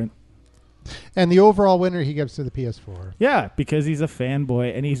completely different. And the overall winner he gives to the PS4. Yeah, because he's a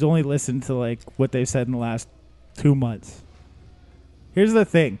fanboy and he's only listened to like what they've said in the last 2 months. Here's the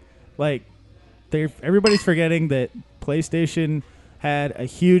thing. Like, everybody's forgetting that PlayStation had a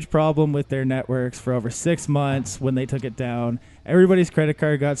huge problem with their networks for over 6 months when they took it down. Everybody's credit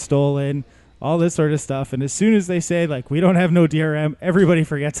card got stolen, all this sort of stuff. And as soon as they say, like, we don't have no DRM, everybody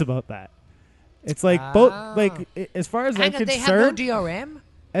forgets about that. It's like both. Like, as far as I'm concerned, they have no DRM.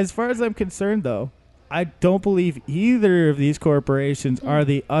 As far as I'm concerned, though, I don't believe either of these corporations are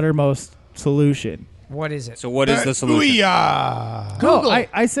the uttermost solution. What is it? So what is the solution? Google.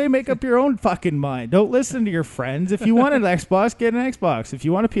 I say make up your own fucking mind. Don't listen to your friends. If you want an Xbox, get an Xbox. If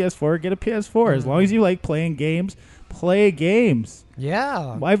you want a PS4, get a PS4. As long as you like playing games, play games.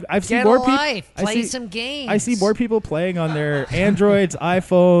 Yeah. I've seen Get more a people life. Play some games. I see more people playing on their Androids,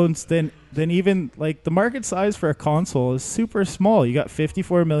 iPhones than even, like, the market size for a console is super small. You got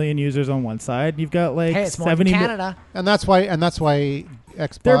 54 million users on one side. You've got like it's more 70 than Canada. And that's why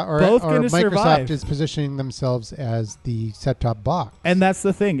Xbox or gonna Microsoft survive. is positioning themselves as the set-top box. And that's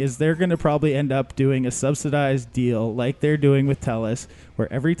the thing, is they're going to probably end up doing a subsidized deal like they're doing with TELUS,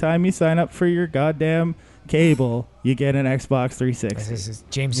 where every time you sign up for your goddamn cable, you get an Xbox 360. This is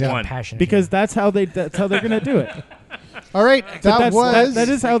James Gunn passionate. Because that's how they're going to do it. All right, that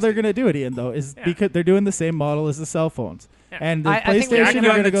is how they're going to do it, Ian, though, is because they're doing the same model as the cell phones. Yeah. And the PlayStation are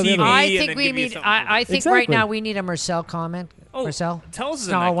going to go the other way. I think right now we need a Marcel comment. Marcel? TELUS is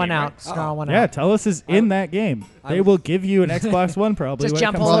Snarl in that one game, out. right? Snarl one Yeah, out. TELUS is in that game. They will give you an Xbox One probably. Just when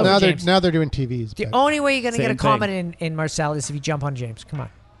jump it comes all out. over now they're doing TVs. The only way you're going to get a Same comment in Marcel is if you jump on James. Come on.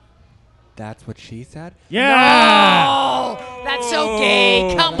 That's what she said? Yeah! No! That's so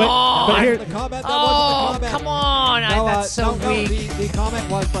gay. Come on. But here, The comment, that wasn't the comment. Come on. No, That's so weak. The comment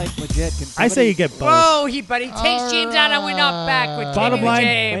was like legit. Can I say you get both. Whoa, he takes James out and we're not back with Bottom Timmy line-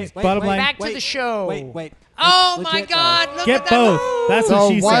 James. bottom line- Back to the show. Wait. Oh Legit, my God! Look Get at that. both. That's The what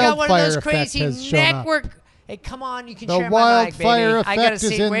she I said. got one of wildfire those effect crazy has shown up. network. Hey, come on! You can The share my mic, wildfire baby. I got a effect is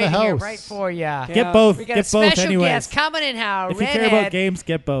seat in the right here, house. right for you. Get both. We got Get a both special anyways. guest coming in. How If you care redhead. about games,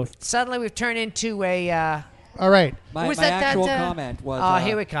 get both. Suddenly we've turned into a. All right. My was my that actual that, comment was. Oh,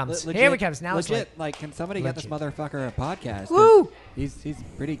 here it comes. Legit, Here it comes. Now it's legit. Like, can somebody get this motherfucker a podcast? 'Cause Woo! He's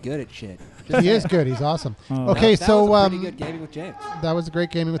pretty good at shit. He is good. He's awesome. Oh. Okay, that so was a pretty good gaming with James. that was a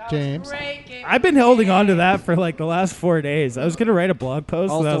great gaming with James. I've been holding on to that for like the last 4 days. I was going to write a blog post.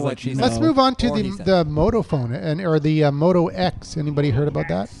 Also and I was what like, she no. said. Let's move on to Or he said. the Moto phone or the Moto X. Anybody heard about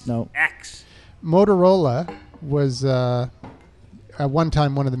that? No. X. Motorola was at one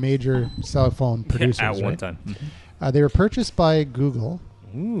time one of the major cell phone producers. At one right? time. They were purchased by Google,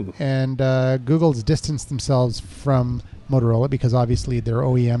 and Google's distanced themselves from Motorola because obviously their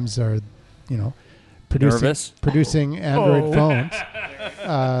OEMs are, Nervous? producing Android phones.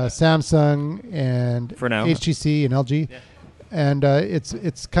 Samsung and For now. HTC and LG, and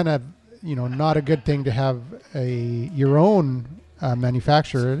it's kind of not a good thing to have your own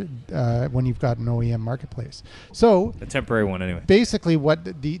manufacturer when you've got an OEM marketplace. So A temporary one, anyway. basically,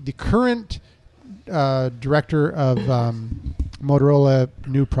 what the current director of Motorola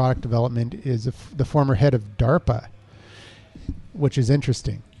new product development is the former head of DARPA, which is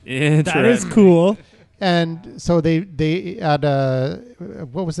interesting. That is cool. And so they had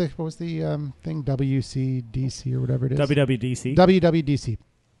what was the thing, WCDC or whatever it is, WWDC. WWDC.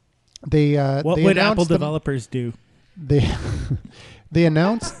 They what they would announced Apple them- developers do? They they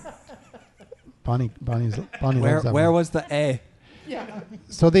announced Bonnie loves that Where one. was the A?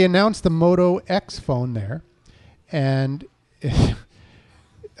 So they announced the Moto X phone there, and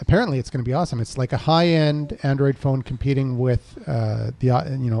apparently it's going to be awesome. It's like a high-end Android phone competing with the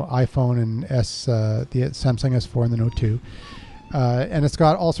iPhone and the Samsung S4 and the Note 2, and it's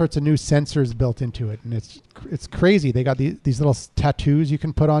got all sorts of new sensors built into it, and it's crazy. They got these little tattoos you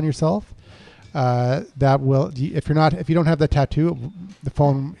can put on yourself that will, if you don't have the tattoo, the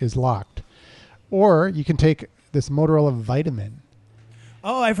phone is locked, or you can take this Motorola Vitamin.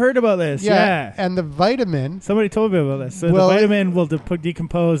 Oh, I've heard about this. Yeah. And the vitamin. Somebody told me about this. So Well, the vitamin will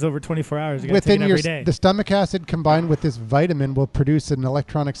decompose over 24 hours. You got to take Within it every day. the stomach acid combined with this vitamin will produce an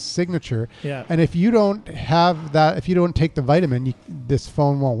electronic signature. Yeah. And if you don't have that, if you don't take the vitamin, this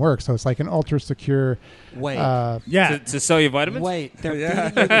phone won't work. So it's like an ultra secure. Wait. To sell you vitamins? Wait, they're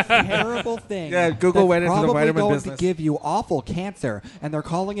feeding you this terrible thing. Yeah, Google that's went into the probably vitamin going business. to give you awful cancer, and they're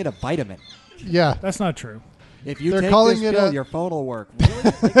calling it a vitamin. Yeah. That's not true. If you They're take calling this it pill, a- your phone will work.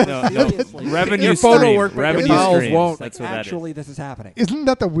 Really? Seriously? Revenue Your phone will stream. work, but your Revenue bowels stream. won't. That's what that is. Actually, this is happening. Isn't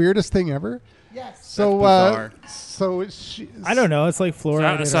that the weirdest thing ever? Yes. So, That's I don't know. It's like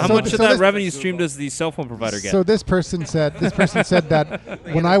fluoride. So how So- much so of that this- revenue stream does the cell phone provider get? So this person said that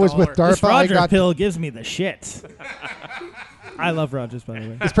when I was with This DARPA, I Roger got pill gives me the shit. I love Rogers, by the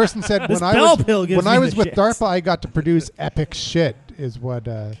way. this person said This when Bell pill gives I me was the with shits. DARPA, I got to produce epic shit. Is what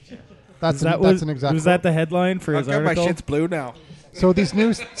that's an exact. Was that the headline for How his come my article? shit's blue now? So these new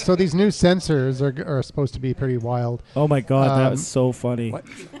sensors are supposed to be pretty wild. Oh my god, that Um, was so funny. What?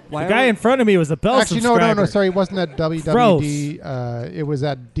 The Why guy in front of me was a Bell Actually, subscriber. no. Sorry, it wasn't at WWD. It was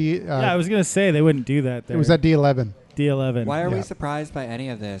at D. Yeah, I was gonna say they wouldn't do that. There. It was at D11. D11. Why are we Yeah. surprised by any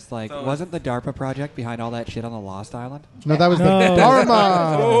of this? Like, wasn't the DARPA project behind all that shit on the Lost Island? No, that was No. the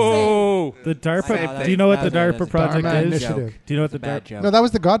Dharma. Oh, The DARPA. I know Do you know what the that was DARPA project Dharma is? Initiative. Do you know what It's a the bad DARPA? joke. No, that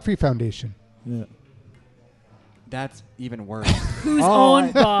was the Godfrey Foundation. Yeah. That's even worse. Who's Oh,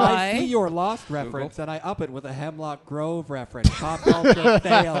 owned I see by? your Lost reference, and I up it with a Hemlock Grove reference. Pop culture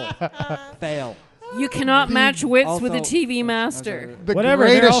fail. You cannot match wits with a Also- TV master. The Whatever,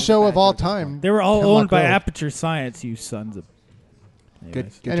 they're greatest all- show of all time. They were all Hemlock owned by Grove. Aperture Science. You sons of. Good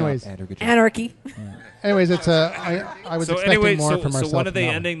Anyways. job, Andrew. Good job. Anarchy. Anyways, I was so expecting anyway, more from so ourselves. when are they on that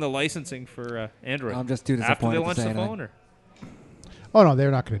one. ending the licensing for Android? I'm just too After they disappointed to launch say the anything. phone, or Oh no,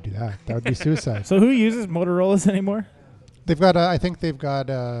 they're not going to do that. That would be suicide. So who uses Motorola's anymore? They've got. I think they've got.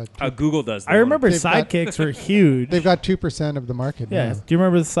 Google does. I remember They've got- sidekicks were huge. They've got 2% of the market. Yeah. now. Do you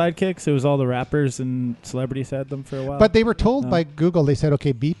remember the sidekicks? It was all the rappers and celebrities had them for a while. But they were told No. by Google. They said,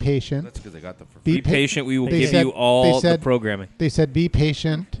 "Okay, be patient. That's because they got them for Be patient. We will They give said- you all they the said- programming. They said, "Be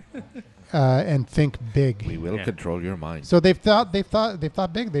patient and think big." We will Yeah. control your mind. So they've thought big.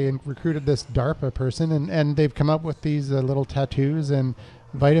 They recruited this DARPA person, and they've come up with these little tattoos and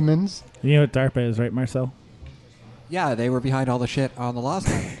vitamins. You know what DARPA is, right, Marcel? Yeah, they were behind all the shit on the Lost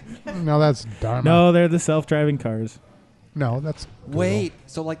Island. No, that's Dharma. No, they're the self-driving cars. No, that's Google. Wait,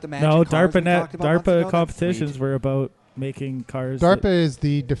 so like the magic No, cars we DARPA talked about months ago? DARPA That's competitions sweet. were about making cars. DARPA that- is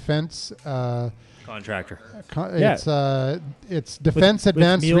the defense. Contractor. Yeah. It's Defense with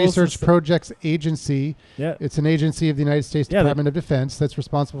Advanced mules and Research stuff. Projects Agency. Yeah. It's an agency of the United States Yeah, Department of Defense that's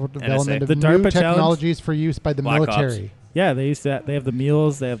responsible for the development of The new DARPA challenge- technologies for use by the Black Ops. military. Yeah, they used that. They have the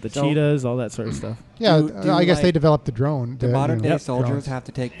mules, they have the So- cheetahs, all that sort of stuff. Yeah, Do I guess like- they developed the drone. Do the, modern you day know, soldiers drones. have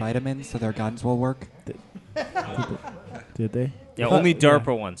to take vitamins so their guns will work? Did they? Yeah, only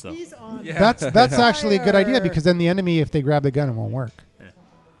DARPA ones though. That's actually a good idea because then the enemy, if they grab the gun, it won't work.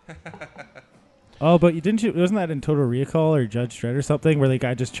 Oh, but wasn't that in Total Recall or Judge Dredd or something where the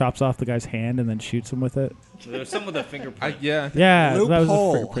guy just chops off the guy's hand and then shoots him with it? There's some with a fingerprint. Yeah. Yeah, that was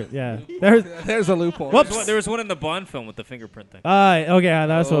Loophole. the fingerprint. Yeah. There's a loophole. Whoops. There was one in the Bond film with the fingerprint thing. Okay, yeah,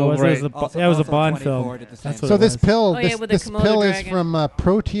 that's what it was. right. It was Also- it was a also Bond 24 film. did the same That's thing. what So it this was. pill, Oh, yeah, this, with the this Komodo pill is dragon. from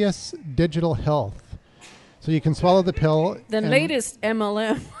Proteus Digital Health. So you can swallow the pill. The and, latest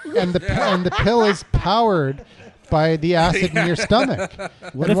MLM. and the pill is powered by the acid in your stomach.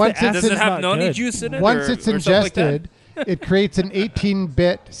 What And if once the it's Does it in- have not noni good. juice in it? Once or, it's or something like that? ingested, it creates an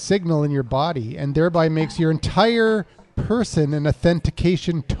 18-bit signal in your body and thereby makes your entire person an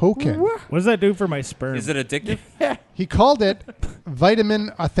authentication token. What does that do for my sperm? Is it addictive? He called it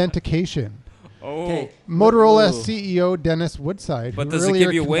vitamin authentication. Oh, Okay. Motorola Ooh. CEO Dennis Woodside, But who does it earlier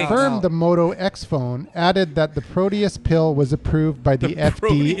give you weight? confirmed No. the Moto X phone, added that the Proteus pill was approved by the FDA.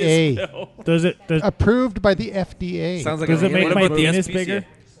 Proteus pill. Does it? Approved by the FDA. Sounds like Does a it make What my about the penis SPCA? bigger?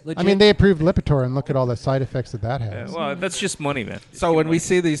 I mean, they approved Lipitor, and look at all the side effects that has. Well, that's just money, man. So when we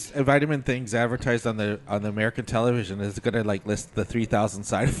see these vitamin things advertised on the American television, is it going to like list the 3,000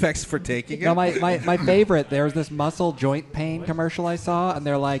 side effects for taking it? No, my favorite. There was this muscle joint pain commercial I saw, and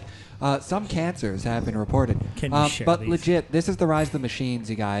they're like, some cancers have been reported. Can you share but these? legit, this is the rise of the machines,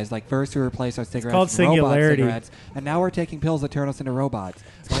 you guys. Like first we replaced our cigarettes called with robot singularity. cigarettes, and now we're taking pills that turn us into robots.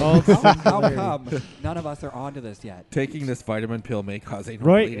 called How come none of us are onto this yet? Taking this vitamin pill may cause anal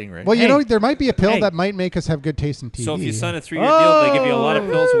Roy- bleeding, right? Well, you Hey. know, there might be a pill Hey. that might make us have good taste in TV. So if you sign a 3-year deal, they give you a lot of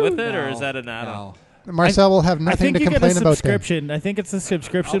pills with it, or is that an add-on? No. Marcel will have I nothing think to you get a complain about then. subscription. I think it's a I'll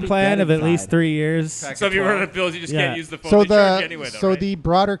subscription be plan dead of at least inside. 3 years. So if you run out of pills, you just Yeah. can't use the phone. So they charge the you anyway, though, so right? the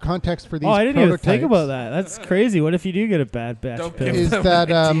broader context for these Oh, I didn't even think prototypes about that. That's crazy. What if you do get a bad batch Don't of give pills? is them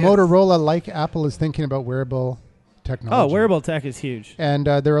that ideas. Motorola, like Apple, is thinking about wearable technology. Oh, wearable tech is huge. And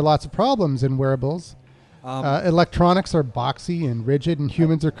there are lots of problems in wearables. Electronics are boxy and rigid, and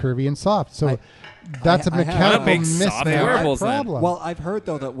humans are curvy and soft. So that's a I have- mechanical Not big soft mismatch wearables, then. problem. Well, I've heard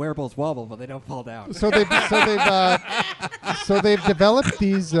though that wearables wobble, but they don't fall down. So they've developed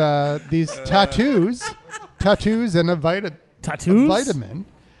these tattoos and a Tattoos? vitamin.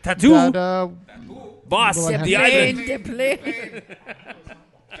 Tattoo? That, Boss, Go ahead. the island.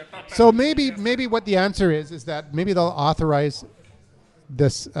 so maybe what the answer is that maybe they'll authorize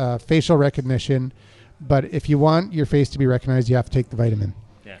this facial recognition, but if you want your face to be recognized, you have to take the vitamin.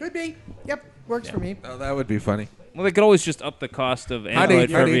 Could be. Yep, works for me. Oh, that would be funny. Well, they could always just up the cost of Honey,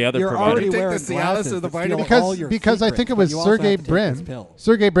 Android for every other you're provider. already Take wearing the Cialis glasses or the that steal vitamin? all your Because I secrets, think it but was you also Sergey have to take this Brin. pill.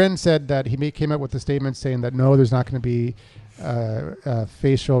 Sergey Brin said that came out with a statement saying that no, there's not going to be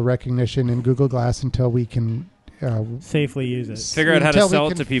facial recognition in Google Glass until we can Safely use it. Figure out how to until we sell it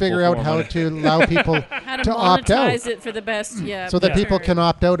can to people Figure for out more how money. to allow people How to to opt out, monetize it for the best, yeah. so that people return. can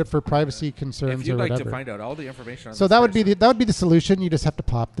opt out for privacy concerns If you'd or like whatever. to find out all the information on So this that would be person- that would be the solution. You just have to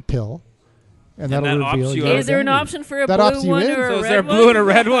pop the pill, and And that'll that opts reveal you your out. Is there an identity. option for a That blue opts you one in. or a So red is there a one? blue and a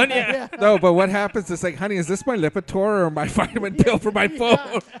red one? Yeah. No, but what happens is like, honey, is this my Lipitor or my vitamin pill for my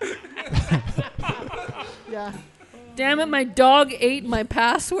phone? Yeah. Damn it, my dog ate my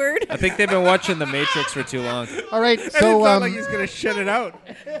password. I think they've been watching The Matrix for too long. All right, And it so felt like he's gonna shit it out.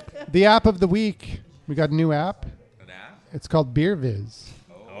 the app of the week. We got a new app. It's called Beer Viz,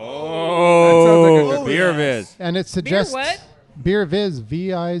 Oh, Beer Viz. and it suggests what? Beer Viz,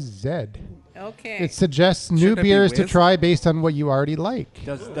 VIZ. Okay. It suggests new Shouldn't it be beers to Whiz? try based on what you already like.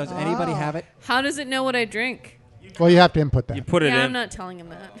 Does anybody have it? How does it know what I drink? Well, you have to input that. You put it Yeah, I'm in. not telling him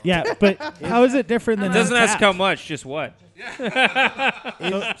that. Yeah, but how is it different than It doesn't ask Untapped? how much, just what.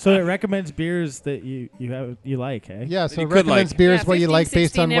 So it recommends beers that you like, eh? Yeah, so you it could recommends like. beers Yeah, what you 15, like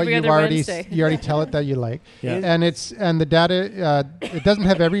based 16 on what every you've other already Wednesday. you already tell it that you like. Yeah. And the data it doesn't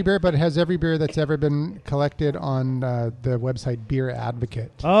have every beer, but it has every beer that's ever been collected on the website Beer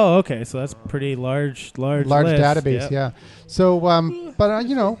Advocate. Oh, okay. So that's pretty large Large list. database, Yep. yeah. So, but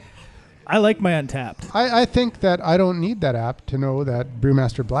you know, I like my Untapped. I think that I don't need that app to know that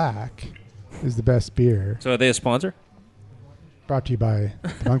Brewmaster Black is the best beer. So are they a sponsor? Brought to you by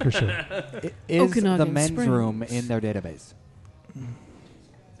the Bunker Show. Is Okanagan the men's Springs. room in their database?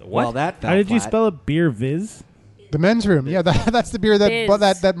 What? Well, that fell How did you flat. spell it? Beer Viz? The men's room, yeah, that's the beer that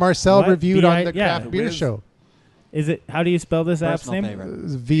Biz. that Marcel What? reviewed on the Yeah. craft beer Whiz. show. Is it? How do you spell this app's Personal name? favorite.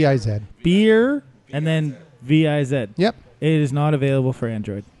 It's VIZ. Beer and then VIZ. Yep, It is not available for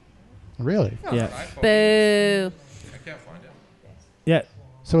Android. really. Yeah. Boo. Yeah.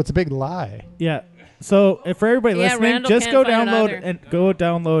 So it's a big lie. Yeah. So for everybody Yeah, listening, Randall just can't go find it download either. and go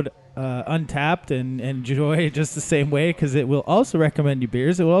download Untapped and enjoy it just the same way because it will also recommend you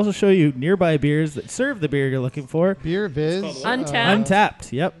beers. It will also show you nearby beers that serve the beer you're looking for. Beer Viz. Untapped?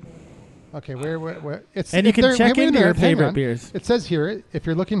 Untapped. Yep. Okay, where it's And you if can they're- check wait a in minute, your hang favorite on. beers. It says here if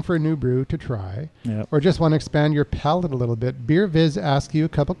you're looking for a new brew to try, Yep. or just want to expand your palate a little bit, Beer Viz asks you a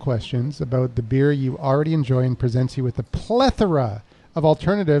couple questions about the beer you already enjoy and presents you with a plethora of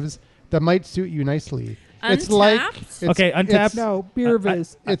alternatives that might suit you nicely. It's like Untapped? Okay, Untapped. No, Beer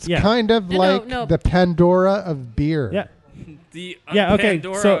Viz. It's yeah. kind of No, like no. the Pandora of beer. Yeah. The Yeah. Okay.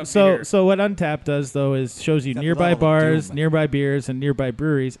 Pandora So beer. what Untapped does though is shows you It's at the nearby level of bars, doom. nearby beers, and nearby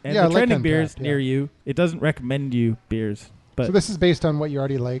breweries, and Yeah, I the like trending beers Untapped, near yeah. you. It doesn't recommend you beers, but So this is based on what you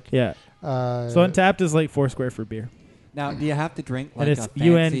already like. yeah. So Untapped is like Foursquare for beer. Now, do you have to drink And like it's a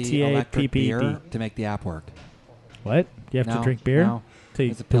fancy electric UNTAPPD. beer to make the app work? What? You have No, to drink beer No, to,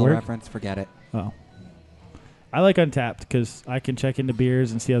 it's a to pill work? reference. Forget it. Oh. I like Untapped because I can check into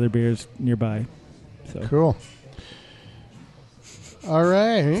beers and see other beers nearby. So Cool. All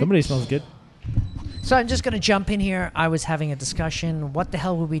right. somebody smells good. So I'm just going to jump in here. I was having a discussion. What the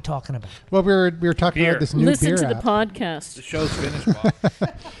hell were we talking about? Well, we were talking about this new Listen beer to the app. podcast. The show's finished,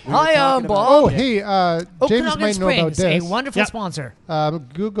 Bob. Hi, I'm Bob. Oh, hey, James Okanagan might know about Springs, this. a wonderful sponsor.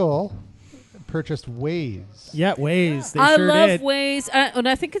 Google purchased Waze. Yeah, Waze. They I sure love did. Waze, and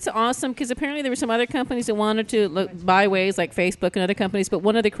I think it's awesome because apparently there were some other companies that wanted to buy Waze, like Facebook and other companies. But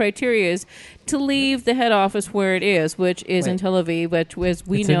one of the criteria is to leave the head office where it is, which is in Tel Aviv, which, as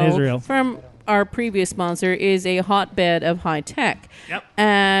we It's in know Israel. from our previous sponsor, is a hotbed of high tech. Yep.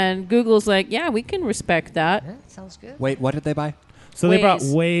 And Google's like, yeah, we can respect that. Yeah, sounds good. Wait, what did they buy? So they brought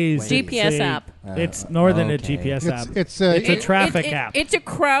Waze. Waze. GPS app. It's more than a Okay. GPS app. It's a traffic app. It's a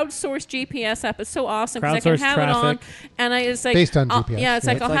crowdsourced GPS app. It's so awesome because I can Crowdsourced have it on, traffic. and it's like Based on GPS. Yeah, it's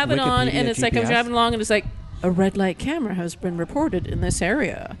Yeah. like It's I'll like have it on, and Wikipedia it's like I'm GPS. driving along, and it's like a red light camera has been reported in this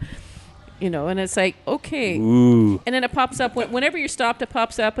area. And it's like, okay. Ooh. And then it pops up. Whenever you're stopped, it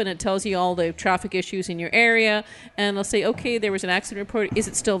pops up and it tells you all the traffic issues in your area. And it'll say, okay, there was an accident report. Is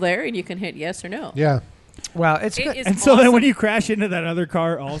it still there? And you can hit yes or no. Yeah. Well, it's It good. is And so then when awesome. you crash into that other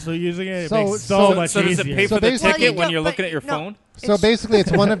car also using it, it So- makes so- so much So does easier. it pay So for the basically- ticket Well, when you you're don't- looking at your no. phone? So basically,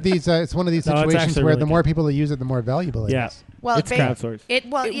 it's one of these situations actually where really the more good. people that use it, the more valuable it Yeah. is. Well, It's crowdsourced. It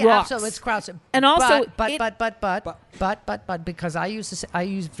yeah, rocks. absolutely, it's crowdsourced. And also, but because I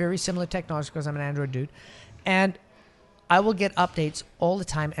use very similar technology because I'm an Android dude, and I will get updates all the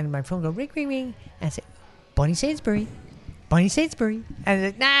time, and my phone go ring ring ring, and I say, Bonnie Sainsbury, and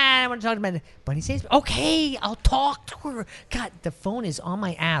it's like, nah, I want to talk to Bonnie Sainsbury. Okay, I'll talk to her. God, the phone is on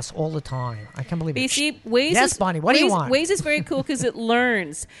my ass all the time. I can't believe But you it. see, Waze Yes, is, Bonnie, what do you Waze- want? Waze is very cool because it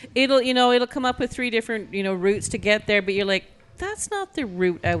learns. It'll come up with 3 different routes to get there, but you're like, that's not the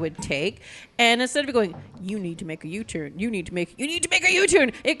route I would take. And instead of going, you need to make a U-turn, you need to make a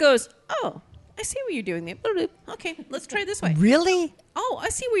U-turn, it goes, oh, I see what you're doing there. Bloop. Okay, let's try this way. Really? Oh, I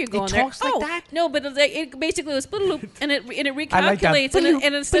see where you're going talks there. like oh, that? No, but it basically goes bloop, and it recalculates, I like that.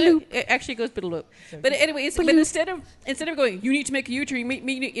 and instead of, it actually goes bloop. But anyway, but instead of going, you need to make a U-turn,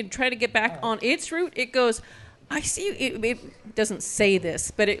 you try to get back on its route. It goes, I see. It doesn't say this,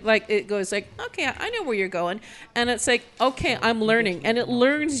 but it goes like, okay, I know where you're going, and it's like, okay, I'm learning, and it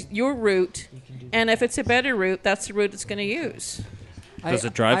learns your route, and if it's a better route, that's the route it's going to use. Does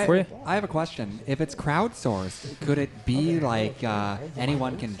it drive for you? I have a question. If it's crowdsourced, could it be like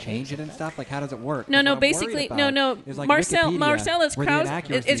anyone can change it and stuff? Like, how does it work? 'Cause No, what I'm basically, worried about no. is, like, Marcel, Wikipedia, it's where the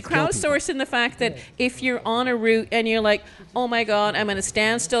inaccuracies it's kill people. crowdsourced in the fact that if you're on a route and you're like, oh my God, I'm at a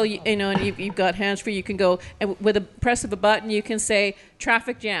standstill, and you've got hands free, you can go, and with a press of a button, you can say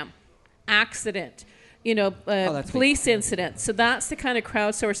traffic jam, accident. Police incident. So that's the kind of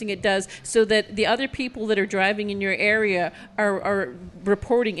crowdsourcing it does, so that the other people that are driving in your area are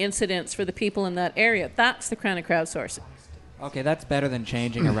reporting incidents for the people in that area. That's the kind of crowdsourcing. Okay, that's better than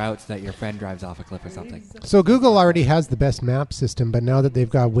changing a route so that your friend drives off a cliff or something. So Google already has the best map system, but now that they've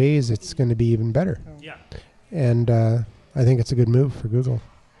got Waze, it's going to be even better. Yeah. And I think it's a good move for Google.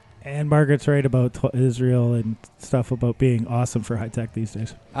 And Margaret's right about Israel and stuff about being awesome for high tech these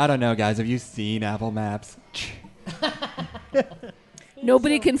days. I don't know, guys. Have you seen Apple Maps?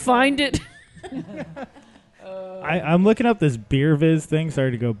 Nobody can find it. I'm looking up this Beer Viz thing. Sorry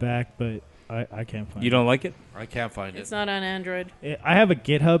to go back, but I can't find it. You don't like it? I can't find it. It's not on Android. I have a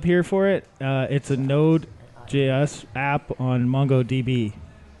GitHub here for it. It's a Node.js app on MongoDB.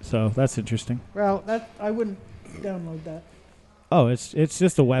 So that's interesting. Well, I wouldn't download that. Oh, it's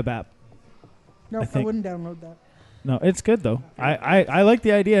just a web app. No, I wouldn't download that. No, it's good though. I like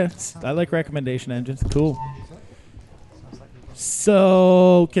the idea. I like recommendation engines. Cool.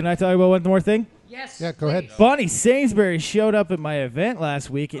 So, can I tell you about one more thing? Yes. Yeah, go ahead. Bonnie Sainsbury showed up at my event last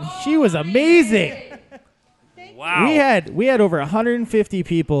week, and she was amazing. Wow. We had over 150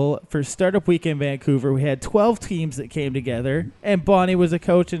 people for Startup Week in Vancouver. We had 12 teams that came together, and Bonnie was a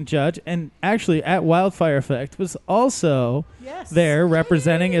coach and judge, and actually at Wildfire Effect was also there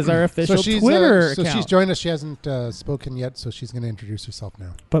representing as our official Twitter account. So she's joined us. She hasn't spoken yet, so she's going to introduce herself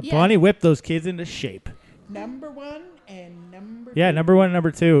now. But Bonnie whipped those kids into shape. Number 1 and number 2. Yeah, number 1 and number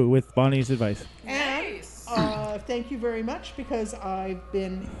 2 with Bonnie's advice. And thank you very much, because I've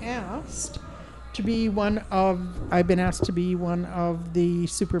been asked to be one of the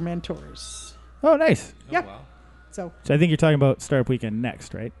super mentors. Oh, nice. Yeah. wow. So I think you're talking about Startup Weekend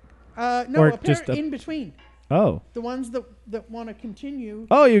next, right? no, Or just in between. Oh. The ones that want to continue.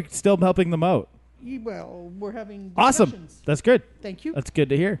 Oh, you're still helping them out. Well, we're having Awesome. discussions. That's good. Thank you. That's good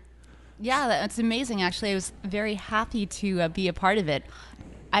to hear. Yeah, that's amazing. Actually, I was very happy to be a part of it.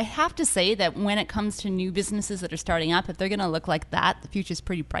 I have to say that when it comes to new businesses that are starting up, if they're going to look like that, the future's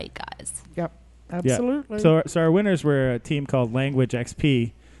pretty bright, guys. Yep. Absolutely. Yeah. So our winners were a team called Language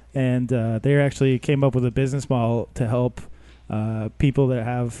XP. and they actually came up with a business model to help people that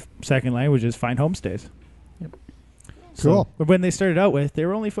have second languages find homestays. Cool. So when they started out with, they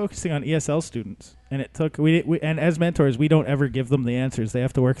were only focusing on ESL students, and it took and as mentors, we don't ever give them the answers. They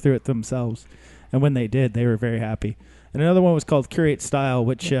have to work through it themselves. And when they did, they were very happy. And another one was called Curate Style,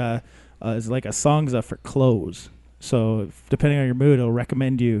 which is like a Songza for clothes. So depending on your mood, it'll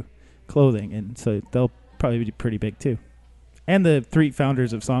recommend you clothing, and so they'll probably be pretty big too. And the 3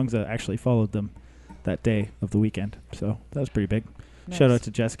 founders of Songza actually followed them that day of the weekend, so that was pretty big. Nice. Shout out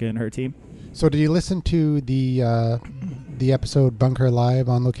to Jessica and her team. So did you listen to the episode Bunker Live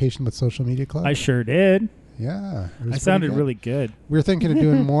on location with Social Media Club? I sure did. Yeah. I sounded really good. We were thinking of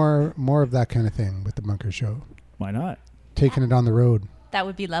doing more of that kind of thing with the Bunker Show. Why not? Taking it on the road. That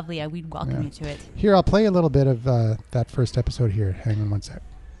would be lovely. We'd welcome you to it. Here, I'll play a little bit of that first episode here. Hang on one sec.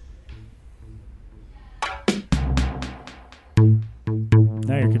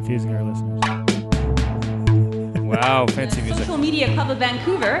 Now you're confusing our listeners. Wow, fancy music. Social Media Club of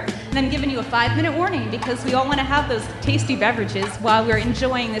Vancouver, and I'm giving you a 5-minute warning because we all want to have those tasty beverages while we're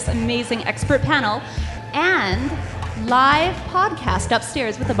enjoying this amazing expert panel and live podcast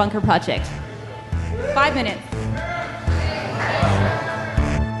upstairs with the Bunker Project. 5 minutes.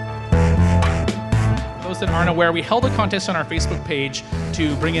 Those that aren't aware, we held a contest on our Facebook page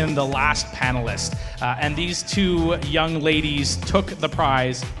to bring in the last panelist, and these 2 young ladies took the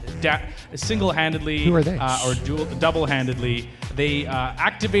prize single-handedly. Who are they? Or double-handedly. They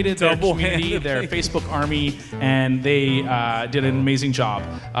activated their community, their Facebook army, and they did an amazing job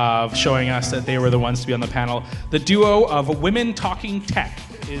of showing us that they were the ones to be on the panel. The duo of women talking tech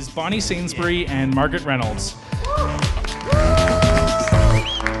is Bonnie Sainsbury and Margaret Reynolds.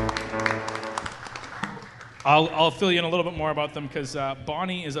 I'll fill you in a little bit more about them because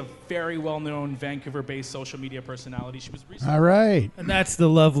Bonnie is a very well-known Vancouver-based social media personality. She was recently. All right. And that's the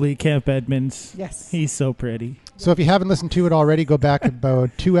lovely Camp Edmonds. Yes. He's so pretty. So if you haven't listened to it already, go back about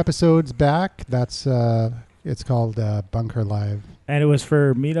 2 episodes back. That's it's called Bunker Live. And it was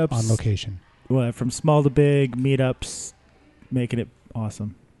for meetups. On location. Well, from small to big, meetups, making it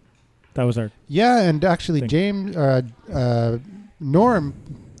awesome. That was our Yeah, and actually thing. Norm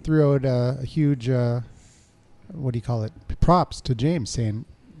threw out a huge... what do you call it? Props to James, saying,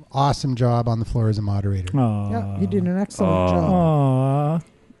 "Awesome job on the floor as a moderator." Aww. Yeah, you did an excellent job.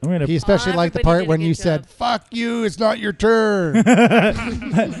 Aww. He especially liked the part when you said, "Fuck you, it's not your turn."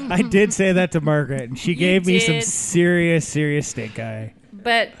 I did say that to Margaret, and she gave me some did. serious stink eye.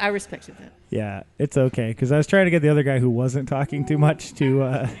 But I respected that. Yeah, it's okay because I was trying to get the other guy who wasn't talking too much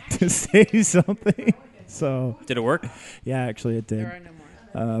to say something. So did it work? Yeah, actually it did. There are no more.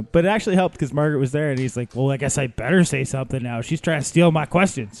 But it actually helped because Margaret was there, and he's like, "Well, I guess I better say something now. She's trying to steal my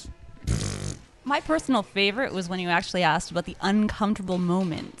questions." My personal favorite was when you actually asked about the uncomfortable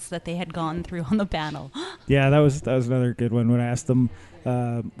moments that they had gone through on the panel. Yeah, that was another good one when I asked them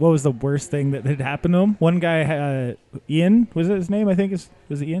what was the worst thing that had happened to him. One guy, Ian, was it his name? I think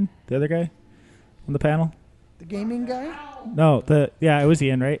was it Ian, the other guy on the panel? The gaming guy? No, it was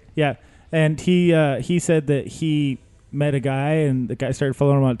Ian, right? Yeah, and he said that he met a guy, and the guy started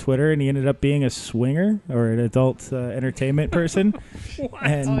following him on Twitter, and he ended up being a swinger or an adult entertainment person.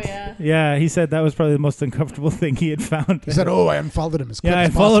 And yeah, he said that was probably the most uncomfortable thing he had found. He said, "Oh, I unfollowed him as quick as possible." Yeah, I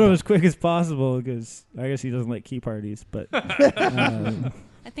followed him as quick as possible because I guess he doesn't like key parties. But I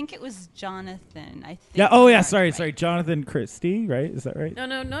think it was Jonathan. I think. Yeah. Oh, yeah. Sorry. Jonathan Christie, right? Is that right?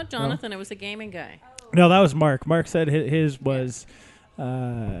 No, not Jonathan. No? It was a gaming guy. No, that was Mark. Mark said his was.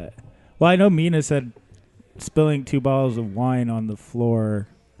 Well, I know Mina said spilling 2 bottles of wine on the floor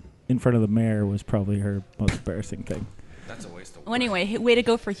in front of the mayor was probably her most embarrassing thing. That's a waste of Well, anyway, way to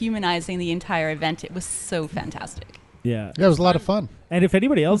go for humanizing the entire event. It was so fantastic. Yeah. Yeah, it was a lot of fun. And if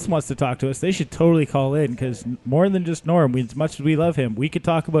anybody else wants to talk to us, they should totally call in because more than just Norm, as much as we love him, we could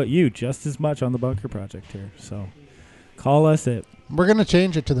talk about you just as much on the Bunker Project here. So call us at... We're going to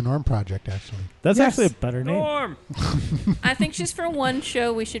change it to the Norm Project, actually. That's actually a better name. Norm! I think just for one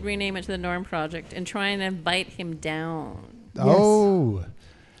show, we should rename it to the Norm Project and try and invite him down. Oh.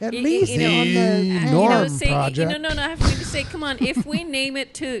 At least on the Norm say, Project. No, I have to say, come on, if we name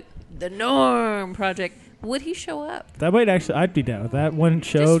it to the Norm Project, would he show up? That might actually, I'd be down with that. One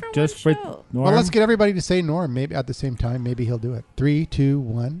show just for Norm. Well, let's get everybody to say Norm. Maybe at the same time, maybe he'll do it. 3, 2,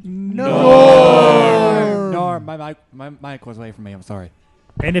 1. Norm. My mic was away from me. I'm sorry.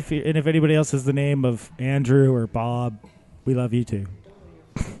 And if anybody else has the name of Andrew or Bob, we love you too.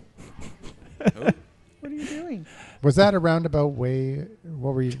 What are you doing? Was that a roundabout way?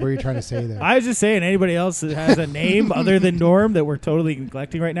 What were you trying to say there? I was just saying, anybody else that has a name other than Norm that we're totally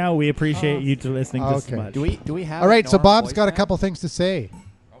neglecting right now, we appreciate you to listening just as much. Do we have? All right, so Norm Bob's voice got a now? couple things to say.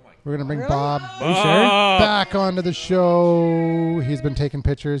 Oh my We're going to bring Bob Bob. back onto the show. He's been taking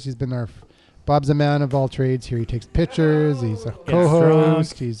pictures. He's been Bob's a man of all trades here. He takes pictures. He's a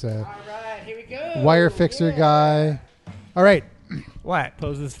co-host. He's a wire fixer guy. All right. What?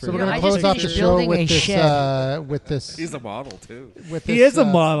 Poses for So we're going to close off the show with this. He's a model too. He is a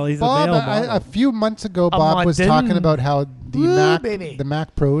model. He's Bob, a male model. a few months ago, Bob was talking about how the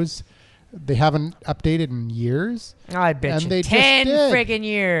Mac Pros, they haven't updated in years. I bet and you. they 10 just did. friggin'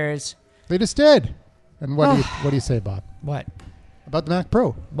 years. They just did. And what do you say, Bob? What? About the Mac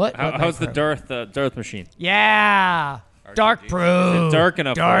Pro. What? How's the Darth machine? Yeah. Dark Pro. Is it dark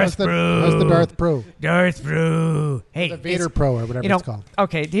enough? Darth Pro. How's the Darth Pro? Darth Pro. Hey, The Vader Pro or whatever it's called.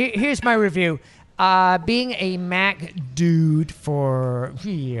 Okay, here's my review. Being a Mac dude for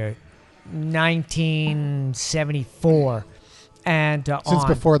 1974 and Since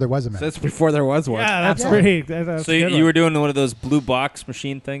before there was a Mac. Since before there was one. Yeah, that's pretty. That's So good you were doing one of those blue box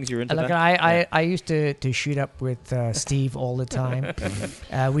machine things? You're into Look, that? I used to shoot up with Steve all the time.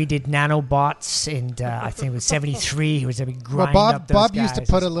 We did nanobots, and I think it was '73. He was a big grind up those Bob guys. used to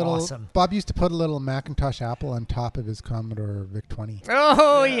put It a was little. awesome. Bob used to put a little Macintosh Apple on top of his Commodore VIC-20.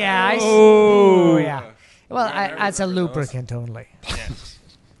 Oh yeah. Oh yeah. Well, as a lubricant only.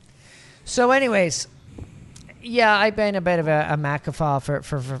 So, anyways, yeah, I've been a bit of a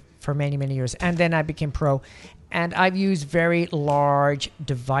Macophile for many, many years. And then I became pro. And I've used very large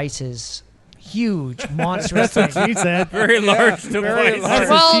devices. Huge, monstrous That's what things. she said. Very large device. That's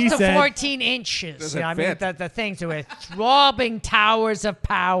what 12 she to said. 14 inches. Does You it know, I mean, fit? the things with throbbing towers of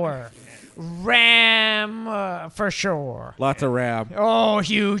power. RAM, for sure. Lots of RAM. Oh,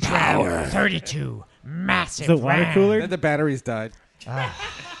 huge RAM. 32. Massive Is it water RAM. cooler? Then the batteries died.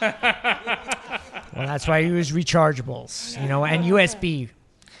 Well, that's why I use rechargeables, and USB.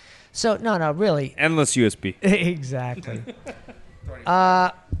 So, no, really. Endless USB. Exactly.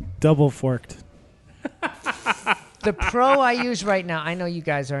 Double forked. The Pro I use right now, I know you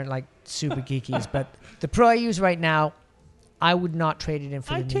guys aren't like super geekies, but the Pro I use right now, I would not trade it in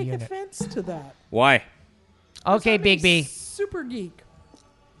for I the new take unit. offense to that. Why? Okay, I'm Big a B. Super geek.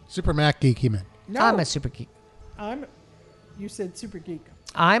 Super Mac geeky man. No, I'm a super geek. You said super geek.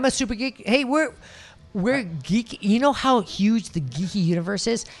 I'm a super geek. Hey, we're geeky. You know how huge the geeky universe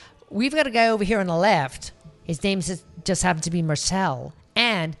is? We've got a guy over here on the left. His name just happens to be Marcel,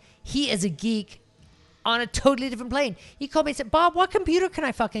 and he is a geek on a totally different plane. He called me and said, "Bob, what computer can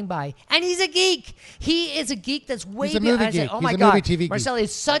I fucking buy?" And he's a geek. He is a geek that's way He's a beyond. movie I said, geek. "Oh He's my a god, movie TV geek. Marcel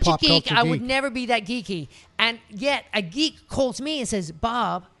is such a Pop geek. culture I would geek." never be that geeky." And yet, a geek calls me and says,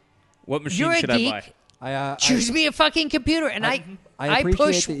 "Bob, What machine you're a should geek. I buy? Choose me a fucking computer." And I appreciate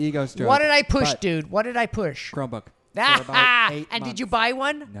push. the ego stroke, What did I push, but- dude? What did I push? Chromebook. And did you buy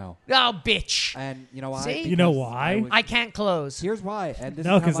one? No. Oh, bitch. And you know why? See? You know why? I can't close. Here's why. And this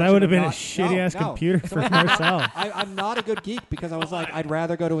No, is how 'cause much that would of have been a not- shitty-ass no. computer So for listen, Marcel. I'm not a good geek because I was like, I'd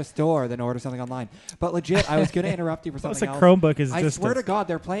rather go to a store than order something online. But legit, I was going to interrupt you for Plus, something a else. Chromebook is I just swear a- to God,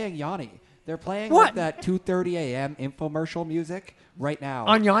 they're playing Yanni. They're playing What? like that 2:30 a.m. infomercial music right now.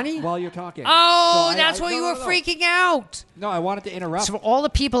 On Yanni? While you're talking. Oh, So that's why you were no. freaking out. No, I wanted to interrupt. So all the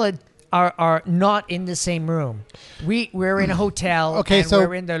people are not in the same room. We're in a hotel. Okay, and so-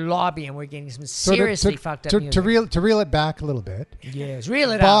 we're in the lobby and we're getting some seriously fucked up music. to reel it back a little bit. Yes,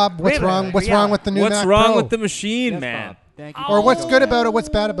 reel it Bob, up. what's Reel it wrong? up. What's Yeah. wrong with the new What's Mac wrong Pro? with the machine, Yes, man? Bob. Thank you. Or what's good about it? What's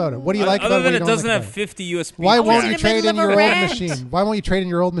bad about it? What do you like Other about it? than what it you don't doesn't like have about it? 50 USB. Why was won't in you the trade middle in of a your old rant. machine? Why won't you trade in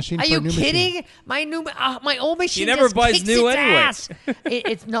your old machine Are for you a new kidding? machine? My old machine never just buys kicks new its anyway. ass.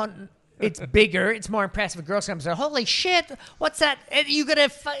 It's not. It's bigger. It's more impressive. A girl comes and says, "Holy shit! What's that?" And you gotta.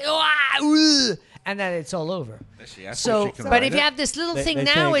 And then it's all over. So, but if you have this little They- thing they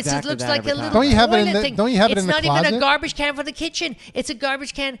now, say it just exactly looks that like every a time. little Don't you have it in toilet the- thing. don't you have it It's in the not even a closet? garbage can for the kitchen. It's a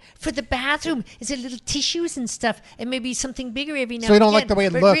garbage can for the bathroom. It's a little tissues and stuff, and maybe something bigger every now. So you don't and like again. the way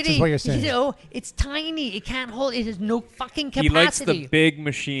it But looks, is really, what you're saying. You know, it's tiny. It can't hold. It has no fucking capacity. He likes the big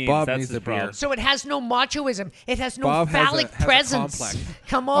machines. Bob That's needs his a beer. problem. So it has no machoism. It has no Bob has phallic a presence. complex.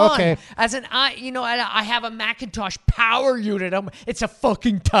 Come on. Okay. As an I have a Macintosh power unit. It's a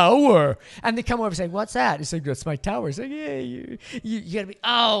fucking tower. And they come over and say, "What's that?" It's like, "That's my tower." It's like, "Yeah, you gotta be.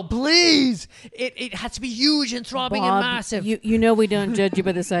 Oh, please! It has to be huge and throbbing and massive." You know we don't judge you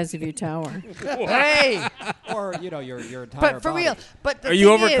by the size of your tower. Hey, Or, your entire but for body. real. But the Are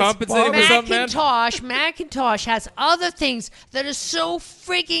you thing is, overcompensating for something, man? Macintosh has other things that are so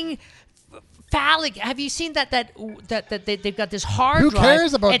freaking phallic. Have you seen that they've got this hard Who drive?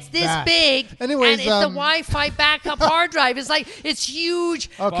 cares about It's this that? big, Anyways, and it's the Wi-Fi backup hard drive. It's like it's huge.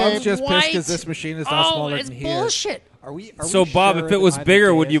 Okay. Bob's just pissed white. because this machine is now smaller it's than he is. bullshit. Are we So, sure Bob, if that it was I'm the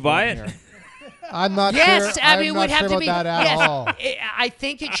bigger, would gayest you buy one it? here?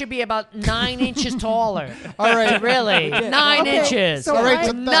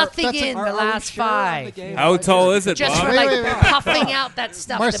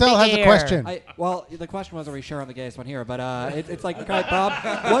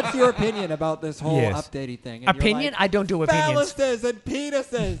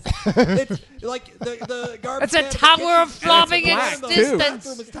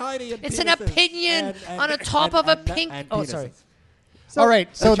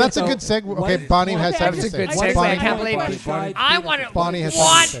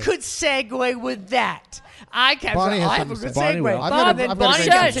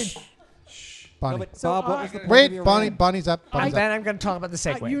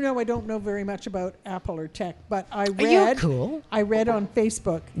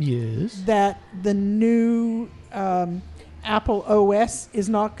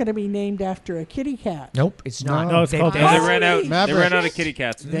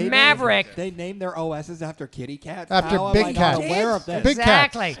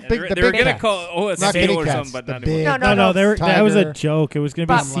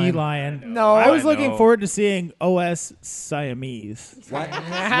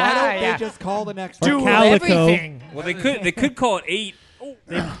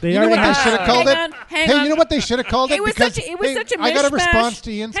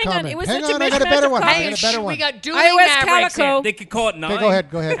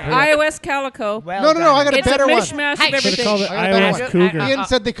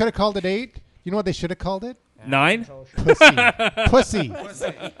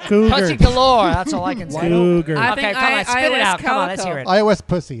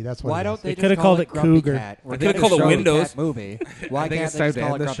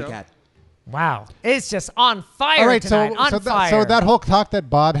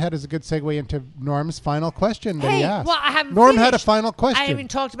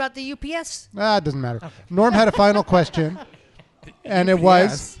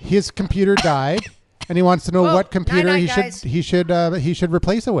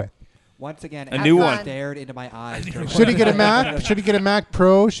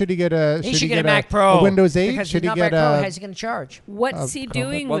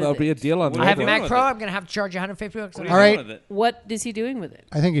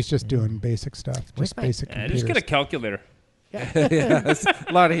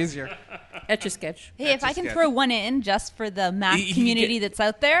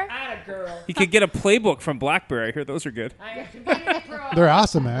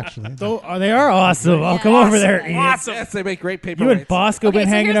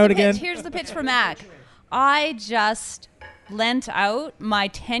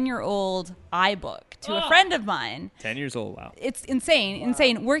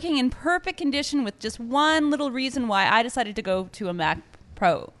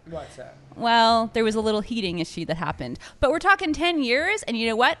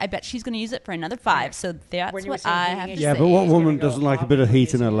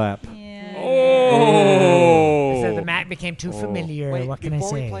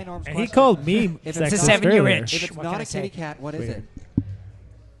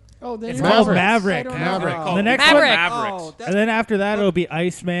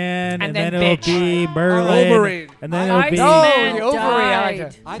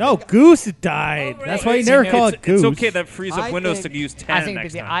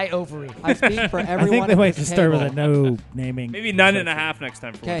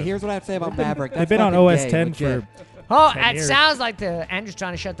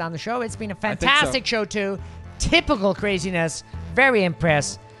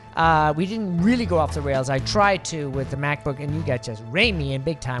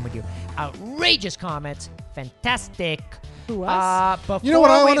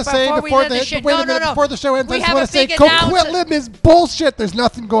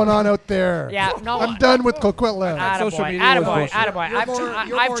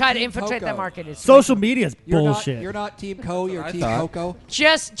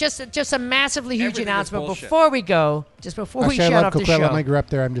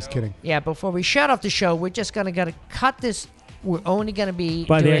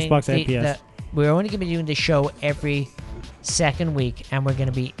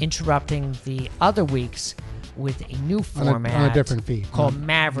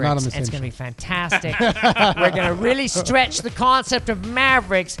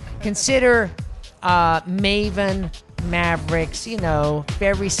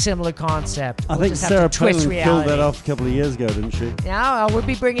 Yeah, we'll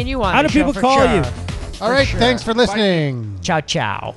be bringing you on. How the do show people for call sure. you? All right, thanks for listening. Ciao, ciao.